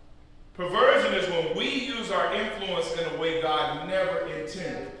 Perversion is when we use our influence in a way God never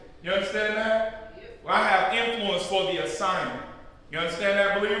intended. You understand that? Well, I have influence for the assignment. You understand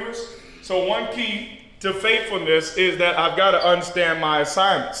that, believers? So one key to faithfulness is that I've got to understand my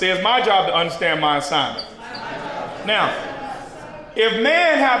assignment. See, it's my job to understand my assignment. Now, if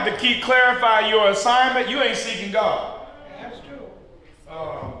man have to keep clarifying your assignment, you ain't seeking God. That's true.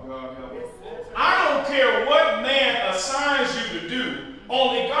 Oh, God help me. I don't care what man assigns you to do.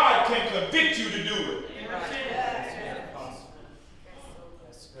 Only God can convict you to do it.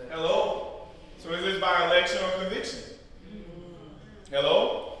 Hello? So is this by election or conviction?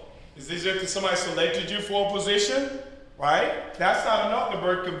 Hello? Is this just because somebody selected you for a position? Right? That's not enough to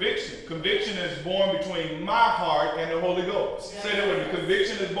birth conviction. Conviction is born between my heart and the Holy Ghost. Say that with me.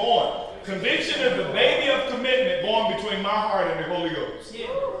 Conviction is born. Conviction is the baby of commitment born between my heart and the Holy Ghost.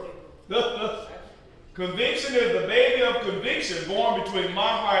 Conviction is the baby of conviction born between my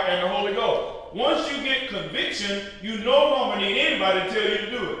heart and the Holy Ghost. Once you get conviction, you no longer need anybody to tell you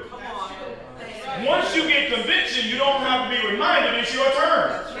to do it. Once you get conviction, you don't have to be reminded it's your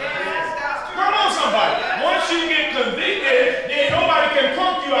turn. Come on, somebody. Once you get convicted, then nobody can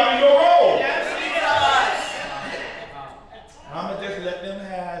punk you out of your role. I'm going to just let them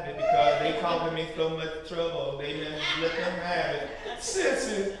have it because they causing me so much trouble. They just let them have it.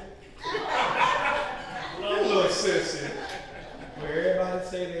 Sissy. Little sissy. Where everybody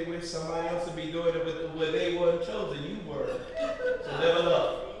say they wish somebody else would be doing it where they weren't chosen, you were. So level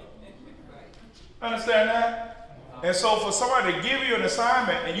up. Understand that? And so for somebody to give you an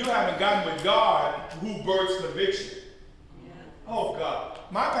assignment and you haven't gotten with God, who births conviction? Oh God.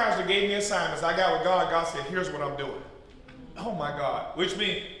 My pastor gave me assignments. I got with God. God said, here's what I'm doing. Oh my God. Which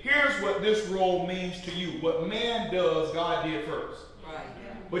means, here's what this role means to you. What man does, God did first. Right.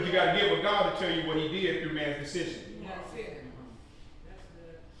 But you got to get with God to tell you what he did through man's decision.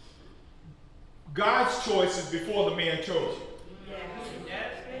 God's choice is before the man chose you.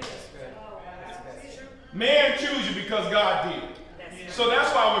 Man choose you because God did. So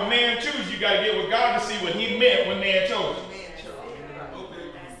that's why when man choose you, got to get with God to see what he meant when man chose you.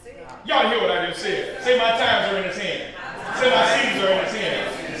 Y'all hear what I just said? Say my times are in his hand. Say my seasons are in his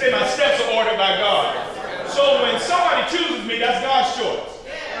hand. Say my steps are ordered by God. So when somebody chooses me, that's God's choice.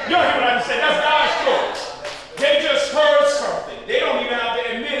 Y'all hear what I just said? That's God's choice. They just heard something. They don't even have to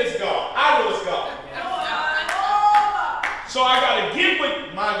admit it's God. I know it's God. So I got to get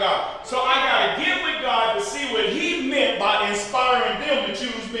with my God. So I got to get with God to see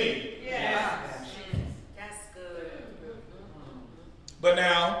But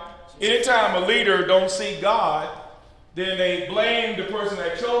now, anytime a leader don't see God, then they blame the person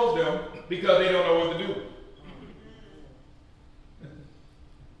that chose them because they don't know what to do.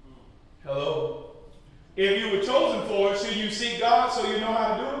 Hello? If you were chosen for it, should you seek God so you know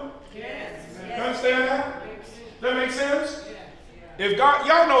how to do it? Yes. You understand that? That makes sense? If God,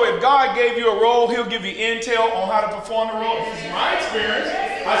 y'all know if God gave you a role, he'll give you intel on how to perform the role. This is my experience.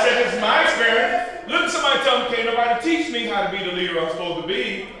 I said this is my experience. Look at somebody tell me, can't nobody teach me how to be the leader I'm supposed to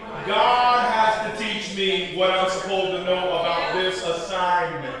be. God has to teach me what I'm supposed to know about this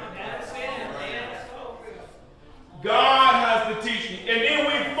assignment. God has to teach me. And then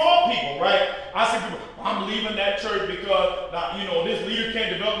we fault people, right? I see people, I'm leaving that church because, this leader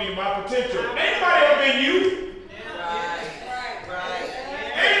can't develop me to my potential. Anybody ever been you?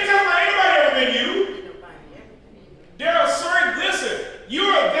 Anybody ever been you? There are certain, listen, you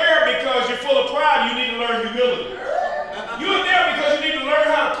are there because you're full of pride. You need to learn humility. You are there because you need to learn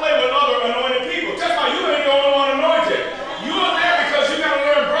how to play with other anointed people. Just like you ain't the only one anointed. You are there because you got to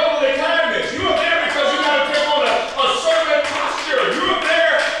learn brotherly kindness. You are there because you got to take on a servant posture. You are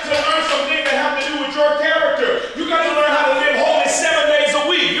there to learn some things that have to do with your character. You got to learn how to live holy 7 days a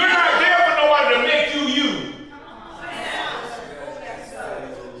week. You're not there for nobody to make you you.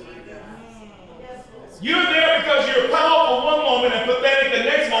 You're there because you're powerful one moment and pathetic the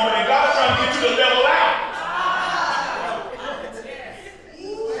next moment, and God's trying to get you to level out.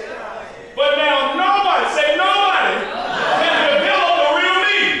 But now nobody can develop the real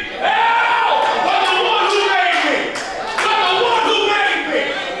me. Hell, but the one who made me.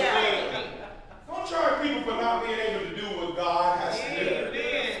 Don't charge people for not being able to do what God has to do.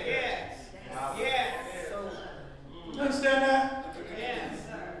 You understand that?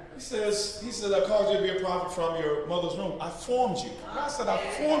 He says, I called you to be a prophet from your mother's womb. I formed you. God said, I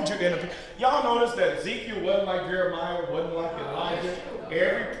formed you. Y'all notice that Ezekiel wasn't like Jeremiah, wasn't like Elijah.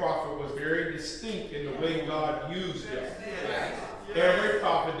 Every prophet was very distinct in the way God used them. Every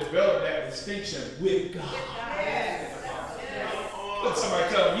prophet developed that distinction with God. Look, somebody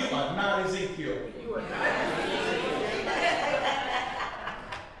tell them, you are not Ezekiel. You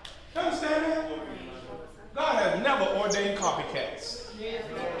understand that? God has never ordained copycats.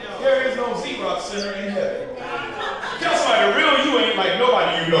 There is no Xerox center in heaven. Tell somebody the real you ain't like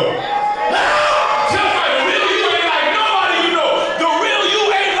nobody you know. Tell somebody the real you ain't like nobody you know. The real you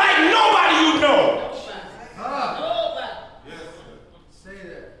ain't like nobody you know. Say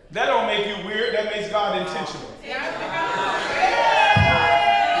that. That don't make you weird. That makes God intentional.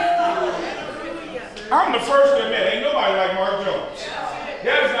 I'm the first to admit, ain't nobody like Mark Jones.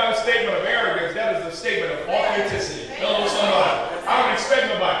 That is not a statement of arrogance. That is a statement of authenticity. Hello, somebody. I don't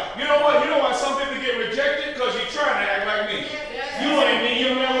expect nobody. You know what? You know why some people get rejected? Because you're trying to act like me. You ain't me.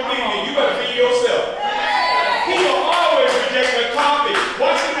 You'll never be me. You better be yourself. People always reject a copy.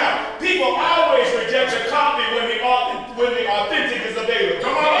 Watch it now. People always reject a copy when the authentic is available.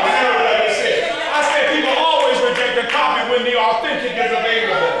 Come on. I heard what I said. I said people always reject a copy when the authentic is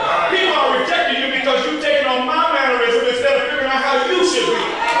available. People are rejecting you because you're taking on my mannerism instead of figuring out how you should be.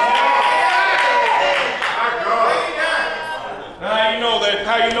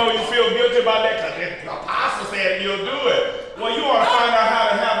 How you know you feel guilty about that? Because the apostle said you'll do it. Well, you ought to find out how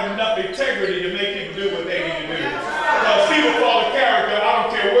to have enough integrity to make people do what they need to do. Because people follow character, I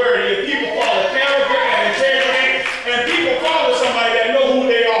don't care where it is. People follow character and integrity, and people follow somebody that know who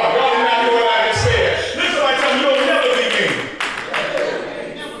they are. Y'all did not hear what I just said. Listen, I tell you, you'll never be me.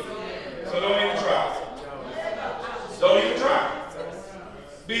 So don't even try. Don't even try.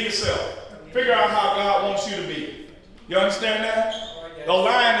 Be yourself. Figure out how God wants you to be. You understand that?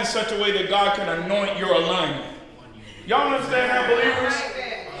 Align in such a way that God can anoint your alignment. Y'all understand that, believers?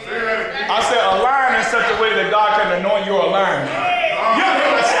 I said align in such a way that God can anoint your alignment. You know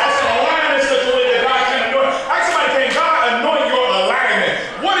what I said? I said align in such a way that God can anoint. Ask somebody, can God anoint your alignment?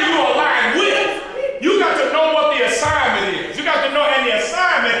 What are you aligned with? You got to know what the assignment is. You got to know, and the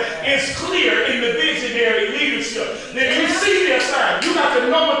assignment is clear in the visionary leadership. Then you see the assignment. You got to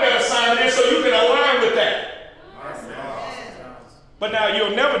know what that assignment is so you can align with that. But now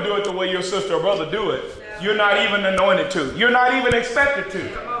you'll never do it the way your sister or brother do it. You're not even anointed to. You're not even expected to.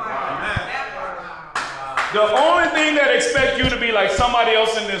 The only thing that expects you to be like somebody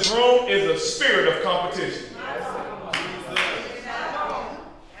else in this room is a spirit of competition.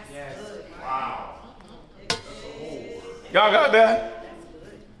 Wow. Y'all got that?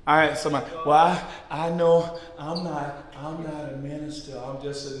 All right, somebody. Well, I know I'm not a minister. I'm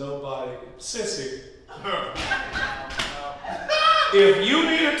just a nobody. Sissy. If you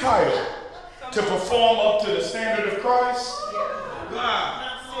need a title to perform up to the standard of Christ,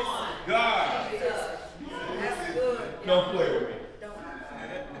 God, don't play with me.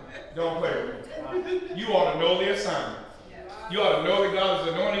 Don't play with me. You ought to know the assignment. You ought to know that God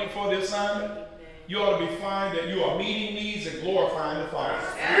is anointing for the assignment. You ought to be fine that you are meeting needs and glorifying the Father.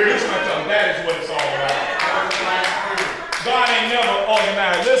 Listen to them. That is what it's all about. God ain't never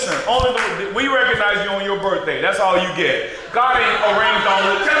organized. Listen, we recognize you on your birthday. That's all you get. God ain't arranged all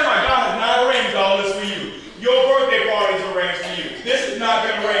this. Tell me, God has not arranged all this for you. Your birthday party is arranged for you. This has not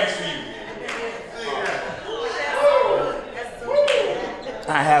been arranged for you.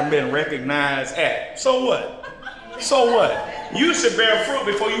 I haven't been recognized at. So what? So what? You should bear fruit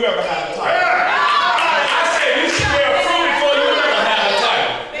before you ever have a title. I said you should bear fruit before you ever have a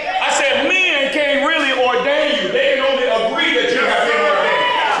title. I said men can't really ordain you. They can only agree that you have been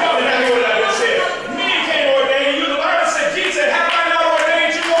ordained. Tell me that's what I just said. Men can't ordain you. The Bible said, Jesus, have I not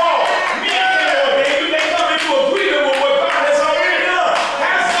ordained you all? Men can't ordain you. They come into agreement with what God has already done.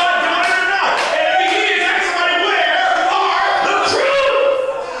 Has God done it or not? And if he is, ask somebody where are the truth?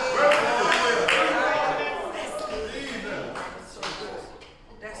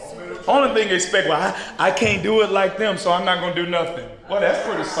 Only thing they expect, well, I can't do it like them, so I'm not going to do nothing. Well, that's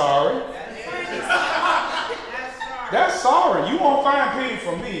pretty sorry. That's sorry. You won't find pity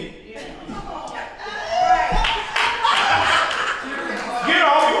from me. Get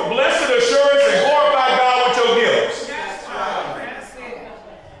off your blessed assurance and glorify God with your gifts.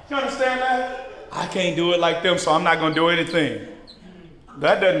 You understand that? I can't do it like them, so I'm not going to do anything.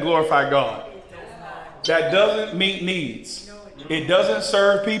 That doesn't glorify God. That doesn't meet needs. It doesn't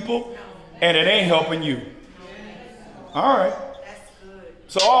serve people, and it ain't helping you. All right.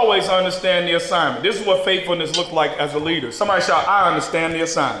 So always understand the assignment. This is what faithfulness looks like as a leader. Somebody shout, I understand the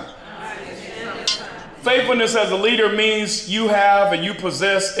assignment. Faithfulness as a leader means you have and you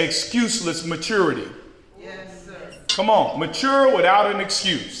possess excuseless maturity. Yes, sir. Come on, mature without an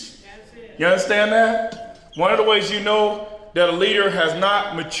excuse. You understand that? One of the ways you know that a leader has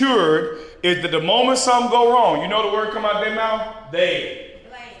not matured is that the moment something go wrong, you know the word come out their mouth? They.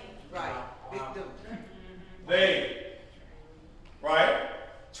 Right. Victim. They. Right?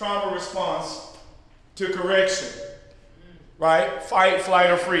 Trauma response to correction. Right? Fight,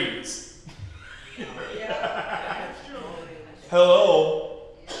 flight, or freeze. Hello.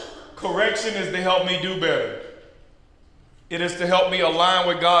 Correction is to help me do better. It is to help me align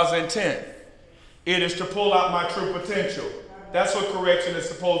with God's intent. It is to pull out my true potential. That's what correction is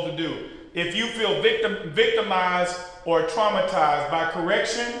supposed to do. If you feel victimized or traumatized by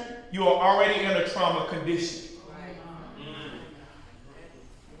correction, you are already in a trauma condition.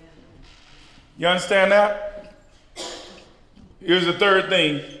 You understand that? Here's the third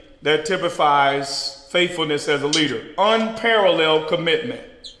thing that typifies faithfulness as a leader. Unparalleled commitment.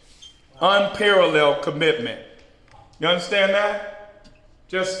 Unparalleled commitment. You understand that?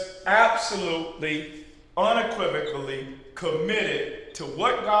 Just absolutely, unequivocally committed to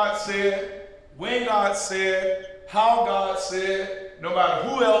what God said, when God said, how God said, no matter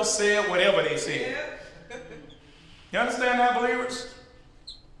who else said, whatever they said. You understand that, believers?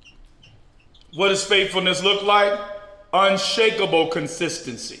 What does faithfulness look like? Unshakable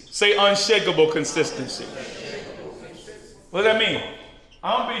consistency. Say unshakable consistency. What does that mean?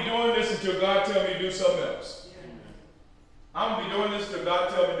 I'm going to be doing this until God tells me to do something else. I'm going to be doing this until God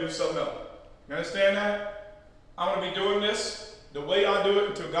tells me to do something else. You understand that? I'm going to be doing this the way I do it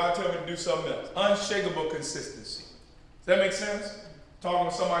until God tells me to do something else. Unshakable consistency. Does that make sense?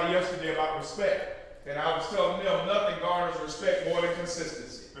 Talking to somebody yesterday about respect, and I was telling them nothing garners respect more than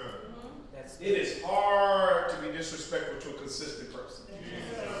consistency. It is hard to be disrespectful to a consistent person.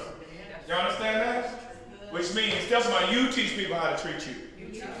 You understand that? Which means, tell somebody, you teach people how to treat you.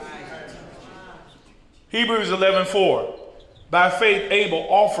 Hebrews 11:4. By faith Abel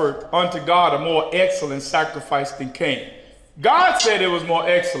offered unto God a more excellent sacrifice than Cain. God said it was more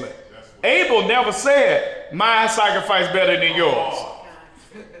excellent. Abel never said, my sacrifice better than yours.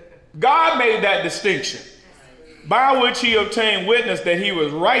 God made that distinction, by which he obtained witness that he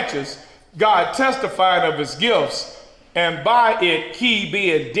was righteous. God testified of his gifts, and by it he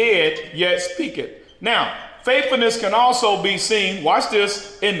being dead yet speaketh. Now, faithfulness can also be seen, watch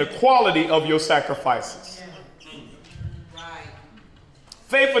this, in the quality of your sacrifices. Right.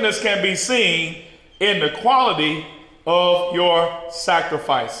 Faithfulness can be seen in the quality of your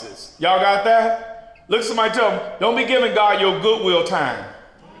sacrifices. Y'all got that? Look at somebody, tell them, don't be giving God your goodwill time.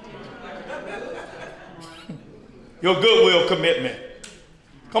 Your goodwill commitment.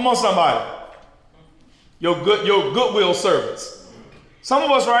 Come on, somebody. Your goodwill service. Some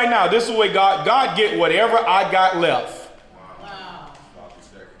of us right now, this is the way God get whatever I got left. Wow.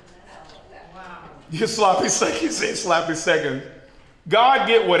 Wow. You sloppy second, you say sloppy second. God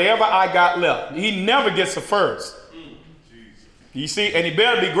get whatever I got left. He never gets the first. You see, and he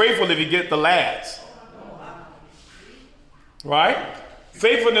better be grateful if he get the last. Right?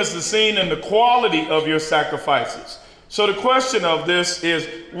 Faithfulness is seen in the quality of your sacrifices. So the question of this is,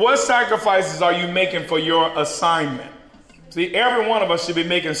 what sacrifices are you making for your assignment? See, every one of us should be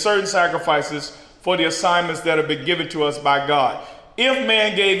making certain sacrifices for the assignments that have been given to us by God. If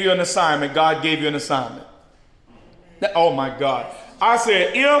man gave you an assignment, God gave you an assignment. Oh my God. I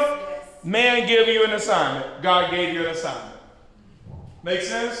said, if man gave you an assignment, God gave you an assignment. Make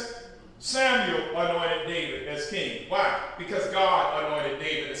sense? Samuel anointed David as king. Why? Because God anointed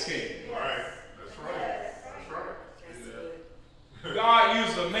David as king. All right. That's right. That's right. God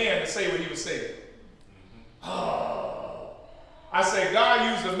used a man to say what he was saying. Oh. I said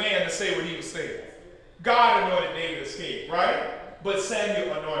God used a man to say what he was saying. God anointed David as king, right? But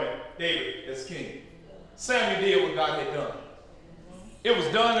Samuel anointed David as king. Samuel did what God had done. It was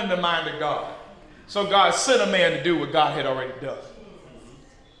done in the mind of God. So God sent a man to do what God had already done.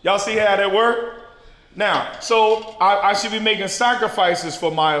 Y'all see how that worked? Now, so I should be making sacrifices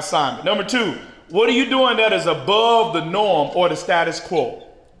for my assignment. Number two, what are you doing that is above the norm or the status quo?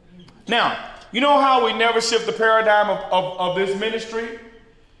 Now, you know how we never shift the paradigm of this ministry?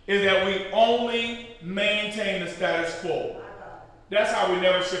 Is that we only maintain the status quo. That's how we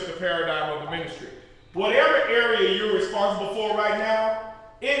never shift the paradigm of the ministry. Whatever area you're responsible for right now,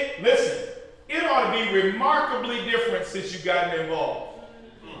 it ought to be remarkably different since you've gotten involved.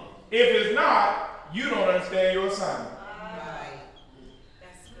 If it's not, you don't understand your assignment.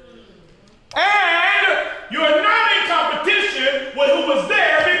 And you're not in competition with who was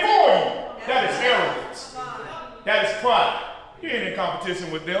there before you. That is arrogance. That is pride. You ain't in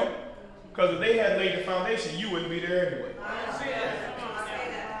competition with them. Because if they had laid the foundation, you wouldn't be there anyway.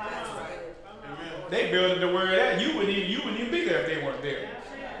 They built it to where it at. You wouldn't even be there if they weren't there.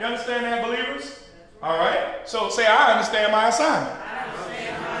 You understand that, believers? All right? So say, I understand my assignment.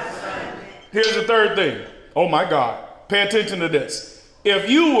 Here's the third thing. Oh my God. Pay attention to this. If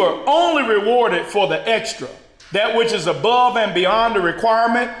you were only rewarded for the extra, that which is above and beyond the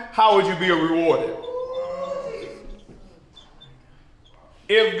requirement, how would you be rewarded?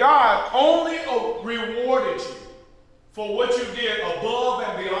 If God only rewarded you for what you did above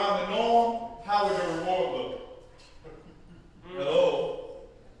and beyond the norm, how would your reward look? Hello?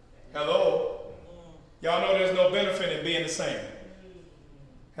 Hello? Y'all know there's no benefit in being the same.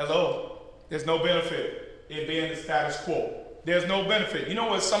 Hello? There's no benefit in being the status quo. There's no benefit. You know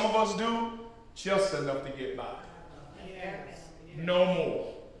what some of us do? Just enough to get by. No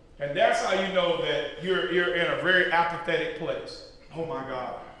more. And that's how you know that you're in a very apathetic place. Oh my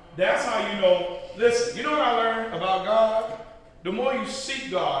God. That's how you know. Listen, you know what I learned about God? The more you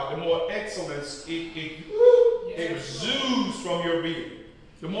seek God, the more excellence it exudes from your being.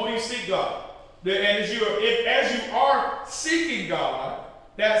 The more you seek God. And as you are seeking God,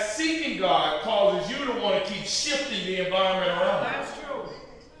 that seeking God causes you to want to keep shifting the environment around. That's true.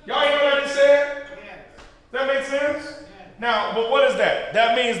 Y'all hear what I just said? Yeah. That makes sense? Yeah. Now, but what is that?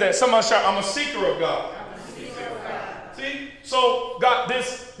 That means that somebody shout, I'm a seeker of God. See? So God,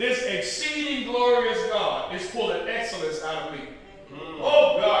 this exceeding glorious God is pulling excellence out of me.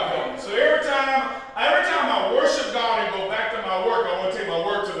 Oh God, help me. So every time I worship God and go back to my work, I want to take my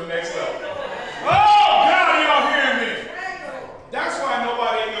work to the next level. Oh God, y'all hearing me? That's why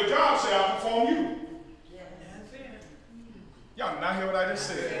nobody at your job say outperform you. Y'all not hear what I just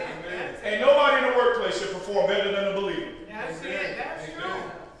said? Ain't nobody in the workplace should perform better than a believer. That's it. That's true.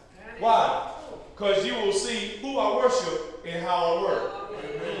 Why? Because you will see who I worship and how I work.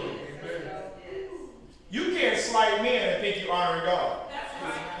 You can't slight men and think you're honoring God.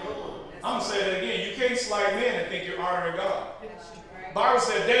 I'm going to say that again. You can't slight men and think you're honoring God. Bible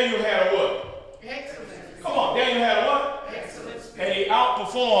said Daniel had a what? Excellence. Come on, Daniel had a what? Excellence. And he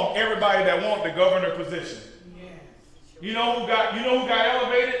outperformed everybody that wanted the governor position. You know who got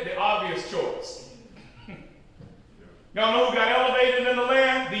elevated? The obvious choice. Y'all know who got elevated in the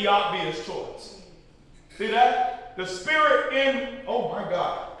land? The obvious choice. See that? The spirit in, oh my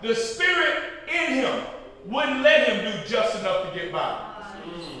God, the spirit in him wouldn't let him do just enough to get by.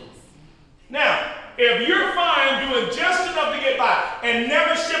 Now, if you're fine doing just enough to get by and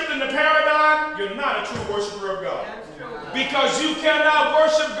never shifting the paradigm, you're not a true worshiper of God. Because you cannot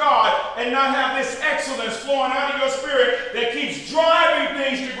worship God and not have this excellence flowing out of your spirit that keeps driving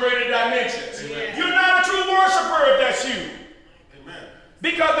things to greater dimensions. Amen. You're not a true worshiper if that's you. Amen.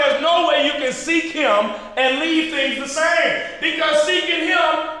 Because there's no way you can seek him and leave things the same. Because seeking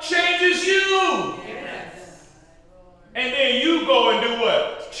him changes you. Yes. And then you go and do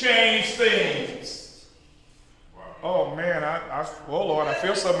what? Change things. Wow. Oh man, oh Lord, I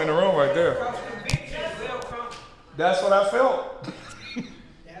feel something in the room right there. That's what I felt.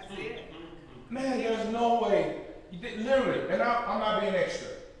 That's it. Man, there's no way. Literally, and I'm not being extra.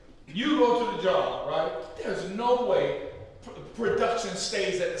 You go to the job, right? There's no way production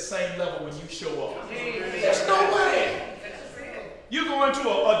stays at the same level when you show up. There's no way. You go into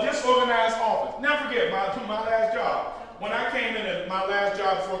a disorganized office. Never forget my last job. When I came into my last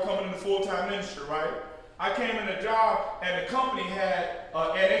job before coming into full-time ministry, right? I came in a job and the company had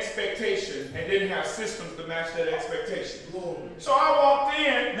an expectation and didn't have systems to match that expectation. So I walked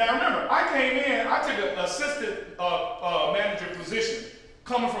in. Now remember, I came in, I took an assistant manager position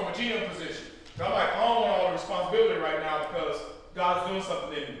coming from a GM position. So I'm like, I don't want all the responsibility right now because God's doing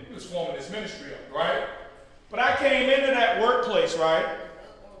something in me. He was forming this ministry up, right? But I came into that workplace, right?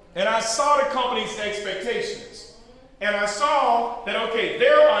 And I saw the company's expectations. And I saw that, okay,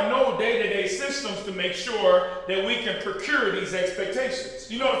 there are no day-to-day systems to make sure that we can procure these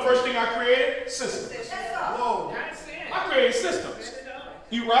expectations. You know the first thing I created? Systems. Whoa. I created systems.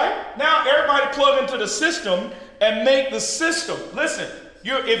 You right? Now everybody plug into the system and make the system. Listen,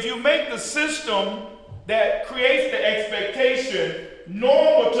 if you make the system that creates the expectation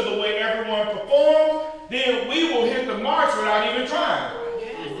normal to the way everyone performs, then we will hit the marks without even trying.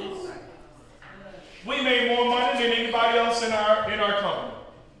 We made more money than anybody else in our company.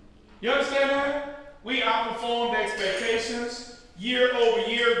 You understand that? We outperformed expectations, year over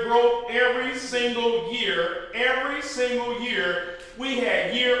year growth every single year. Every single year, we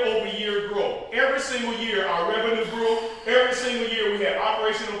had year over year growth. Every single year, our revenue grew. Every single year, we had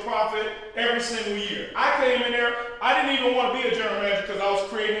operational profit. Every single year. I came in there, I didn't even want to be a general manager because I was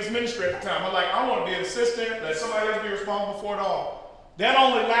creating this ministry at the time. I'm like, I want to be an assistant, let somebody else be responsible for it all. That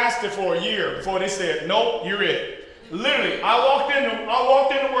only lasted for a year before they said, nope, you're it. Literally, I walked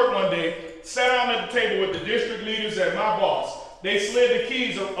into work one day, sat down at the table with the district leaders and my boss. They slid the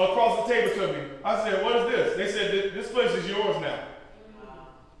keys across the table to me. I said, what is this? They said, this place is yours now.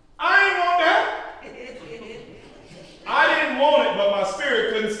 I didn't want that. I didn't want it, but my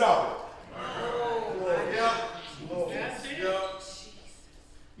spirit couldn't stop it.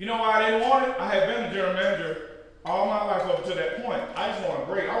 You know why I didn't want it? I had been a general manager all my life up to that point. I just want to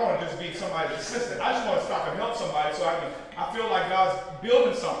break. I want to just be somebody's assistant. I just want to stop and help somebody so I feel like God's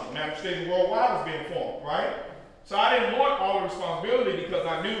building something. Manifestation Worldwide was being formed, right? So I didn't want all the responsibility because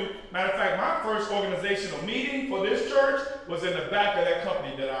I knew, matter of fact, my first organizational meeting for this church was in the back of that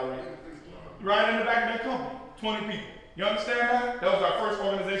company that I ran. Right in the back of that company, 20 people. You understand that? That was our first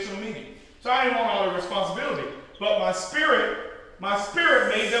organizational meeting. So I didn't want all the responsibility. But my spirit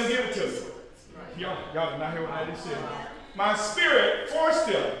made them give it to me. Y'all did not hear what I just said. My spirit forced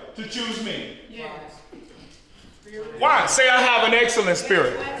them to choose me. Why? Say I have an excellent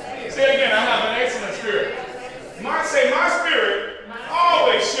spirit. Say it again, I have an excellent spirit. My spirit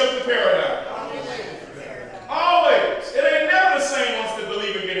always shift the paradigm. Always. It ain't never the same once the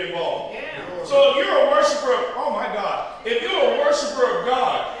believer get involved. So if you're a worshiper of, oh my God, if you're a worshiper of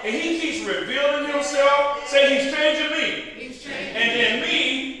God and he keeps revealing himself, say he's changing me. And then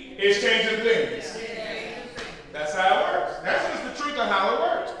me is changing things. That's how it works. That's just the truth of how it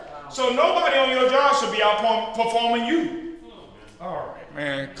works. So nobody on your job should be out performing you. All right,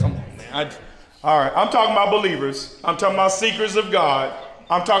 man, come on, man. All right, I'm talking about believers. I'm talking about seekers of God.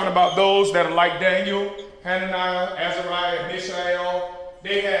 I'm talking about those that are like Daniel, Hananiah, Azariah, and Mishael.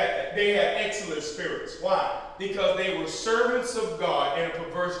 They had excellent spirits. Why? Because they were servants of God in a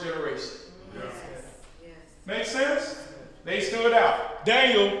perverse generation. Yes. Make sense? They stood out.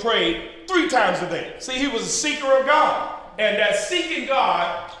 Daniel prayed 3 times a day. See, he was a seeker of God. And that seeking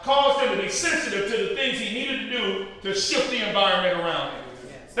God caused him to be sensitive to the things he needed to do to shift the environment around him.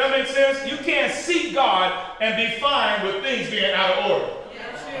 Does that make sense? You can't seek God and be fine with things being out of order.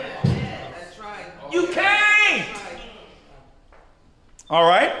 That's right. You can't. All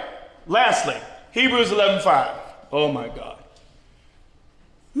right. Lastly, Hebrews 11:5. Oh my God.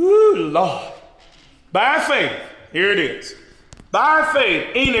 Ooh, Lord. By faith, here it is. By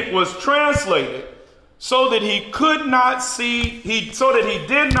faith, Enoch was translated so that he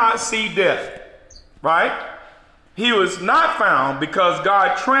did not see death. Right? He was not found because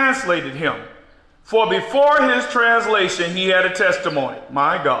God translated him. For before his translation, he had a testimony,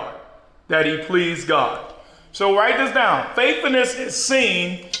 my God, that he pleased God. So write this down. Faithfulness is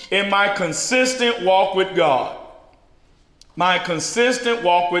seen in my consistent walk with God. My consistent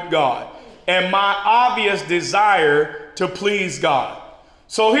walk with God. And my obvious desire to please God.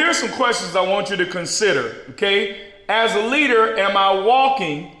 So here's some questions I want you to consider, okay? As a leader, am I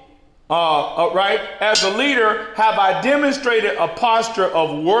walking, right? As a leader, have I demonstrated a posture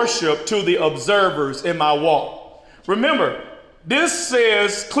of worship to the observers in my walk? Remember, this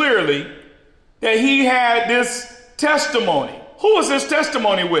says clearly that he had this testimony. Who was his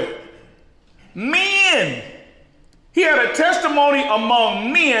testimony with? Men. He had a testimony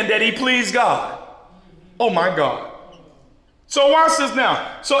among men that he pleased God. Oh my God. So watch this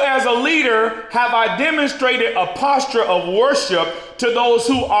now. So as a leader, have I demonstrated a posture of worship to those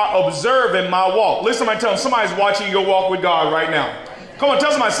who are observing my walk? Listen, I tell them, somebody's watching your walk with God right now. Come on,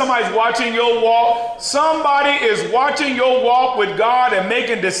 tell somebody's watching your walk. Somebody is watching your walk with God and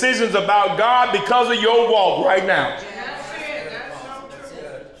making decisions about God because of your walk right now. That's it. That's so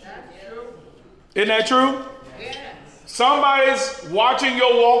true. That's true. Isn't that true? Yes. Somebody's watching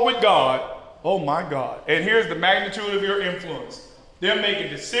your walk with God. Oh my God. And here's the magnitude of your influence. They're making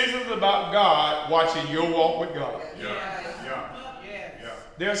decisions about God watching your walk with God. Yes.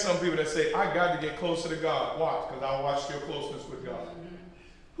 There are some people that say, I got to get closer to God. Watch, because I watched your closeness with God.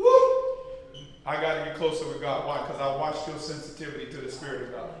 Woo! I got to get closer with God. Why? Because I watched your sensitivity to the Spirit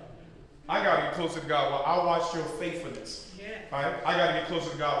of God. I got to get closer to God. Why? I watched your faithfulness. Right? I got to get closer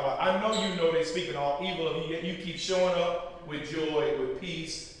to God. Why? I know they're speaking all evil of you, yet you keep showing up with joy, with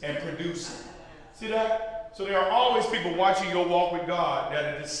peace, and producing. See that? So there are always people watching your walk with God that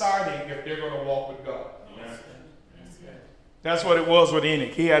are deciding if they're going to walk with God. That's what it was with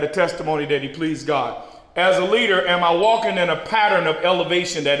Enoch. He had a testimony that he pleased God. As a leader, am I walking in a pattern of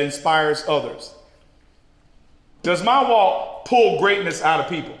elevation that inspires others? Does my walk pull greatness out of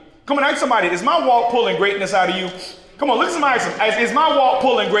people? Come on, ask somebody, is my walk pulling greatness out of you? Come on, look at somebody. Is my walk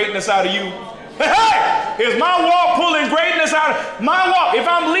pulling greatness out of you? Hey, is my walk pulling greatness out of my walk? If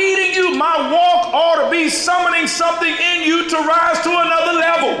I'm leading you, my walk ought to be summoning something in you to rise to another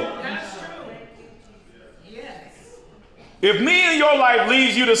level. That's true. Yes. If me in your life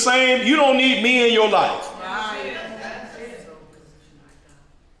leaves you the same, you don't need me in your life. That's it.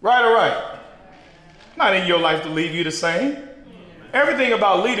 Right or right? Not in your life to leave you the same. Everything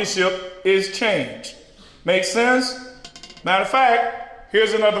about leadership is change. Make sense? Matter of fact,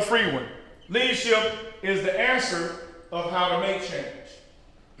 here's another free one. Leadership is the answer of how to make change.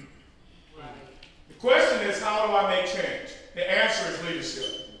 The question is, how do I make change? The answer is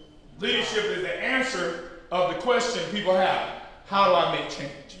leadership. Leadership is the answer of the question people have. How do I make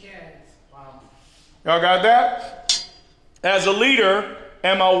change? Yes. Wow. Y'all got that? As a leader,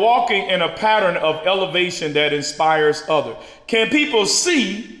 am I walking in a pattern of elevation that inspires others? Can people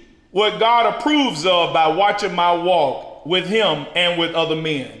see what God approves of by watching my walk with him and with other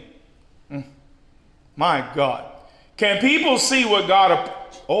men? My God. Can people see what God...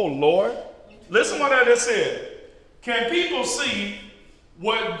 Oh, Lord. Listen what I just said. Can people see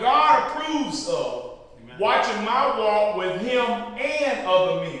what God approves of watching my walk with him and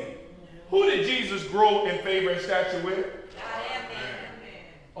other men? Who did Jesus grow in favor and stature with?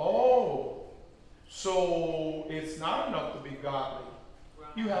 Oh, so it's not enough to be godly.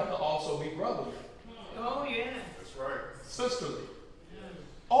 You have to also be brotherly. Oh, yeah. That's right. Sisterly.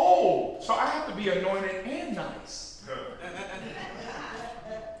 Oh, so I have to be anointed and nice.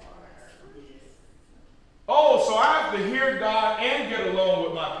 Oh, so I have to hear God and get along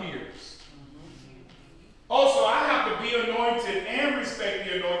with my peers. Also, I have to be anointed and respect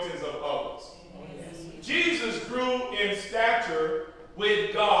the anointings of others. Jesus grew in stature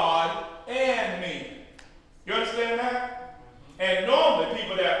with God and men. You understand that? And normally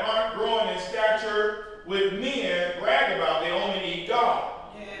people that aren't growing in stature with men brag about they only need God.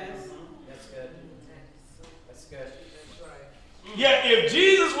 Yes. That's good. That's good. That's right. Yet if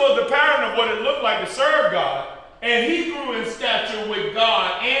Jesus was the pattern of what it looked like to serve God, and he grew in stature with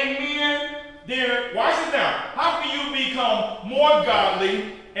God and men, then watch it now. How can you become more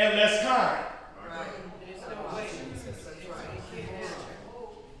godly and less kind? Right. There's no way. That's right.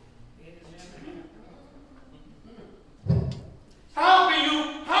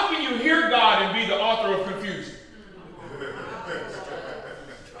 How can you hear God and be the author of confusion?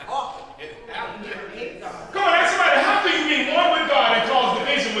 Come on, ask somebody, how can you be one with God and cause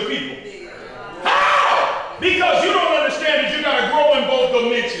division with people? How? Because you don't understand that you got to grow in both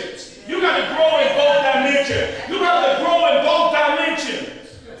dimensions. You got to grow in both dimensions. You got to grow in both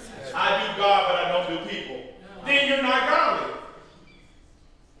dimensions. I do God, but I don't do people. Then you're not godly.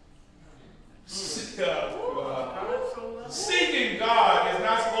 Seeking God is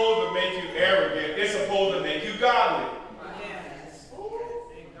not supposed to make you arrogant. It's supposed to make you godly.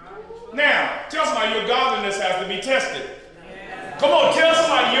 Now, tell somebody your godliness has to be tested. Come on, tell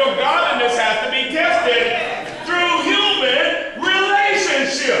somebody your godliness has to be tested through human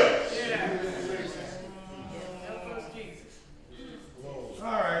relationships.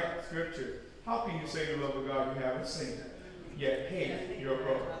 All right, scripture. How can you say the love of God you haven't seen, yet hate your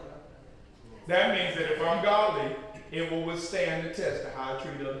brother? That means that if I'm godly, it will withstand the test of how I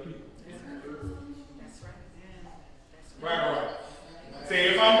treat other people. Right.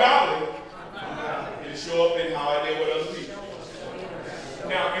 Say, if I'm godly, it'll show up in how I deal with other people.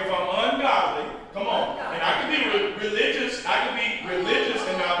 Now, if I'm ungodly, come on, and I can be religious,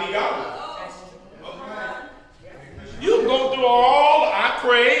 and not be godly. You can go through all I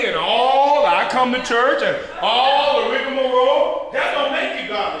pray and all I come to church and all the rigmarole. That don't make you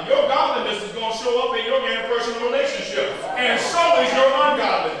godly. Your godliness is going to show up in your interpersonal relationship, and so is your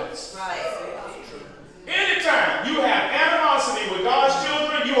ungodliness. Anytime you have animosity with God's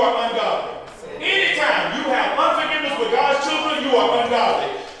children, you are ungodly. Anytime you have unforgiveness with God's children, you are ungodly.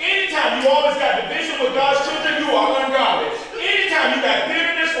 Anytime you always got division with God's children, you are ungodly. Anytime you got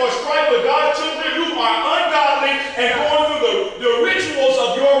bitterness or strife with God's children, you are ungodly and going through the rituals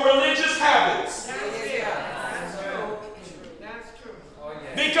of your religious habits. That's true.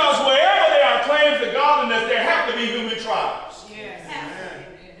 Because wherever there are claims to godliness, there have to be human trials. Yes.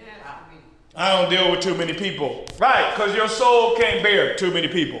 I don't deal with too many people. Right, because your soul can't bear too many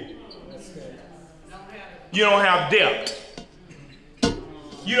people. You don't have depth.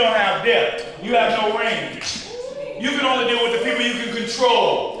 You don't have depth. You have no range. You can only deal with the people you can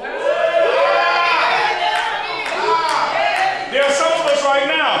control. There are some of us right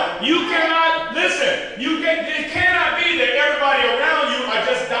now. You cannot, listen, it cannot be that everybody around you are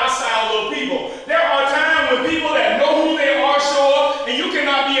just docile little people. There are times when people that know who they are show up, and you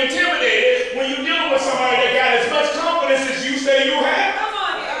cannot be intimidated when you're dealing with somebody that got as much confidence as you say you have. Come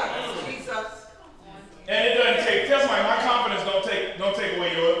on, Jesus. And it doesn't take, tell somebody, my confidence don't take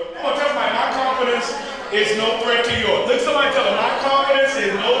away yours. Come on, tell somebody, my confidence is no threat to yours. Look, somebody tell them, my confidence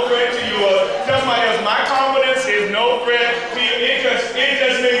is no threat to yours. Tell somebody else, my confidence is no threat to you. It just means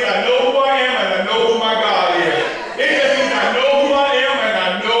I know who I am and I know who my God is. It just means I know who I am and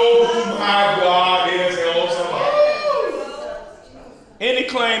I know who my God is. Hello, somebody. Any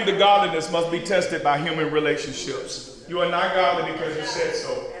claim to godliness must be tested by human relationships. You are not godly because you said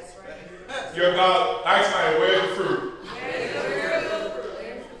so. You're God. Ask somebody, where's the fruit?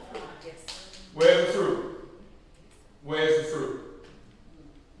 Where's the fruit? Where's the fruit?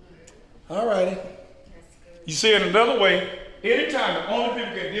 All righty. You see it another way. Anytime the only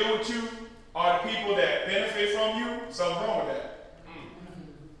people that can deal with you are the people that benefit from you, something's wrong with that.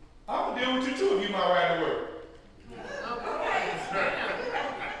 I will deal with you too if you might ride to work.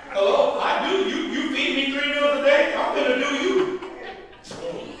 Hello? I do. You feed me 3 meals a day, I'm going to do you.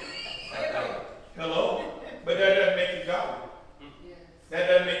 Hello? But that doesn't make you godly. That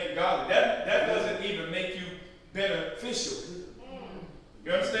doesn't make you godly. That doesn't even make you beneficial.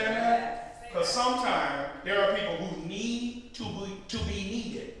 You understand that? Because sometimes there are people who need to be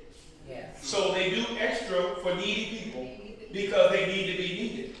needed. Yes. So they do extra for needy people because they need to be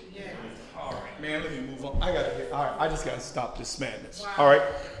needed. Yes. All right, man, let me move on. All right, I just got to stop this madness. All right,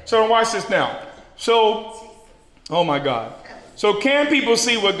 so watch this now. So, oh my God. So can people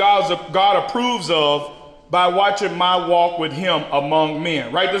see what God approves of by watching my walk with him among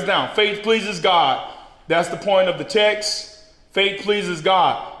men? Write this down. Faith pleases God. That's the point of the text. Faith pleases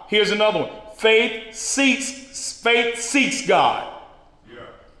God. Here's another one. Faith seeks God. Yeah.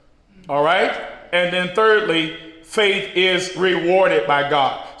 All right? And then thirdly, faith is rewarded by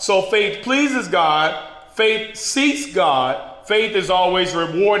God. So faith pleases God. Faith seeks God. Faith is always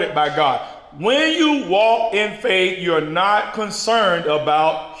rewarded by God. When you walk in faith, you're not concerned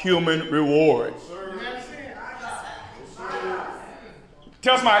about human reward.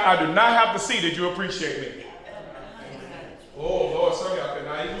 Tell somebody, I do not have to see that you appreciate me. Oh, Lord, some of y'all could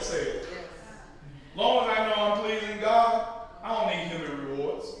not even say it. As long as I know I'm pleasing God, I don't need human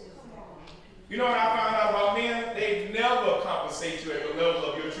rewards. You know what I found out about men? They never compensate you at the level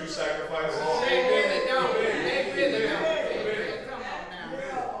of your true sacrifice. They really don't. They really don't. Come on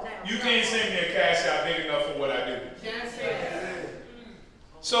now. You can't send me a cash out big enough for what I do. That's it.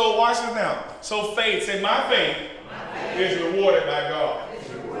 So watch this now. So faith, say my faith is rewarded by God.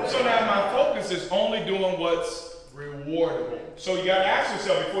 So now my focus is only doing what's rewardable. So you got to ask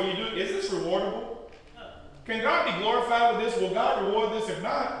yourself before you do it, is this rewardable? Can God be glorified with this? Will God reward this? If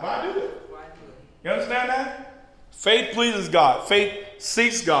not, why do it? You understand that? Faith pleases God. Faith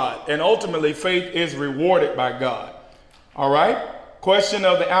seeks God. And ultimately, faith is rewarded by God. All right? Question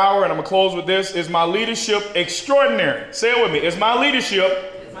of the hour, and I'm going to close with this. Is my leadership extraordinary? Say it with me. Is my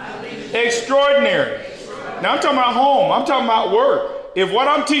leadership extraordinary? Now, I'm talking about home. I'm talking about work. If what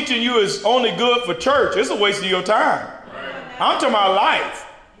I'm teaching you is only good for church, it's a waste of your time. I'm talking about life.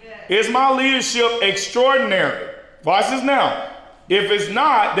 Is my leadership extraordinary? Watch this now. If it's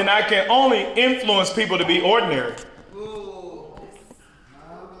not, then I can only influence people to be ordinary.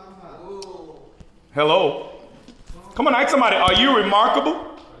 Hello? Come on, ask somebody, are you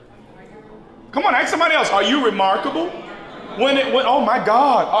remarkable? Come on, ask somebody else, are you remarkable? Oh my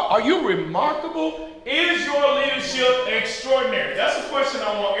God, are you remarkable? Is your leadership extraordinary? That's a question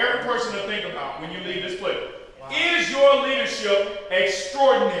I want every person to think about when you leave this place. Wow. Is your leadership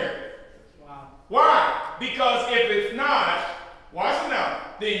extraordinary? Wow. Why? Because if it's not, watch it now,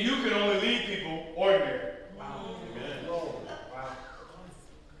 then you can only lead people ordinary. Wow. Amen. Wow.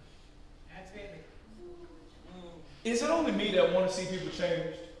 That's it. Is it only me that want to see people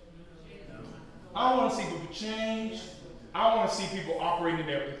changed? I want to see people change. I want to see people operating in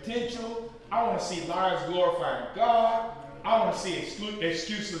their potential. I want to see lives glorifying God. I want to see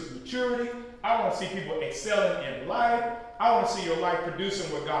excuseless maturity. I want to see people excelling in life. I want to see your life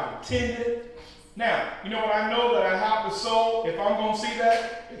producing what God intended. Now, you know what I know that I have to sow if I'm going to see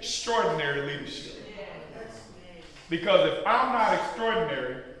that? Extraordinary leadership. Because if I'm not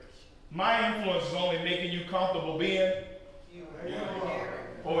extraordinary, my influence is only making you comfortable being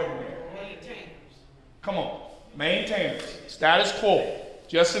ordinary. Come on. Maintainers. Status quo.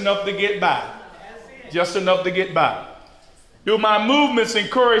 Just enough to get by. Just enough to get by. Do my movements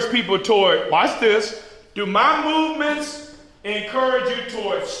encourage people toward, watch this, do my movements encourage you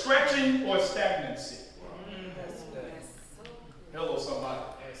toward stretching or stagnancy? That's good. Hello, somebody.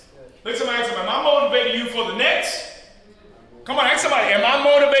 That's good. Look at somebody, am I motivating you for the next? Come on, ask somebody, am I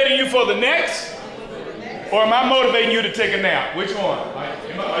motivating you for the next? Or am I motivating you to take a nap? Which one?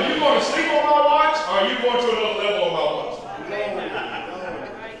 Are you going to sleep on my watch, or are you going to another level on my watch?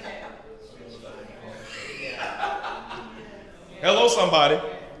 Hello, somebody.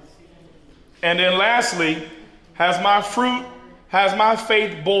 And then lastly, has my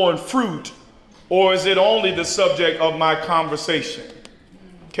faith borne fruit, or is it only the subject of my conversation?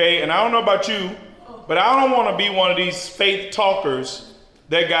 Okay, and I don't know about you, but I don't want to be one of these faith talkers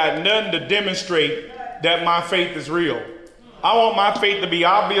that got nothing to demonstrate that my faith is real. I want my faith to be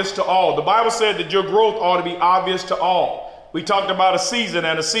obvious to all. The Bible said that your growth ought to be obvious to all. We talked about a season,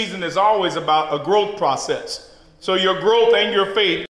 and a season is always about a growth process. So your growth and your faith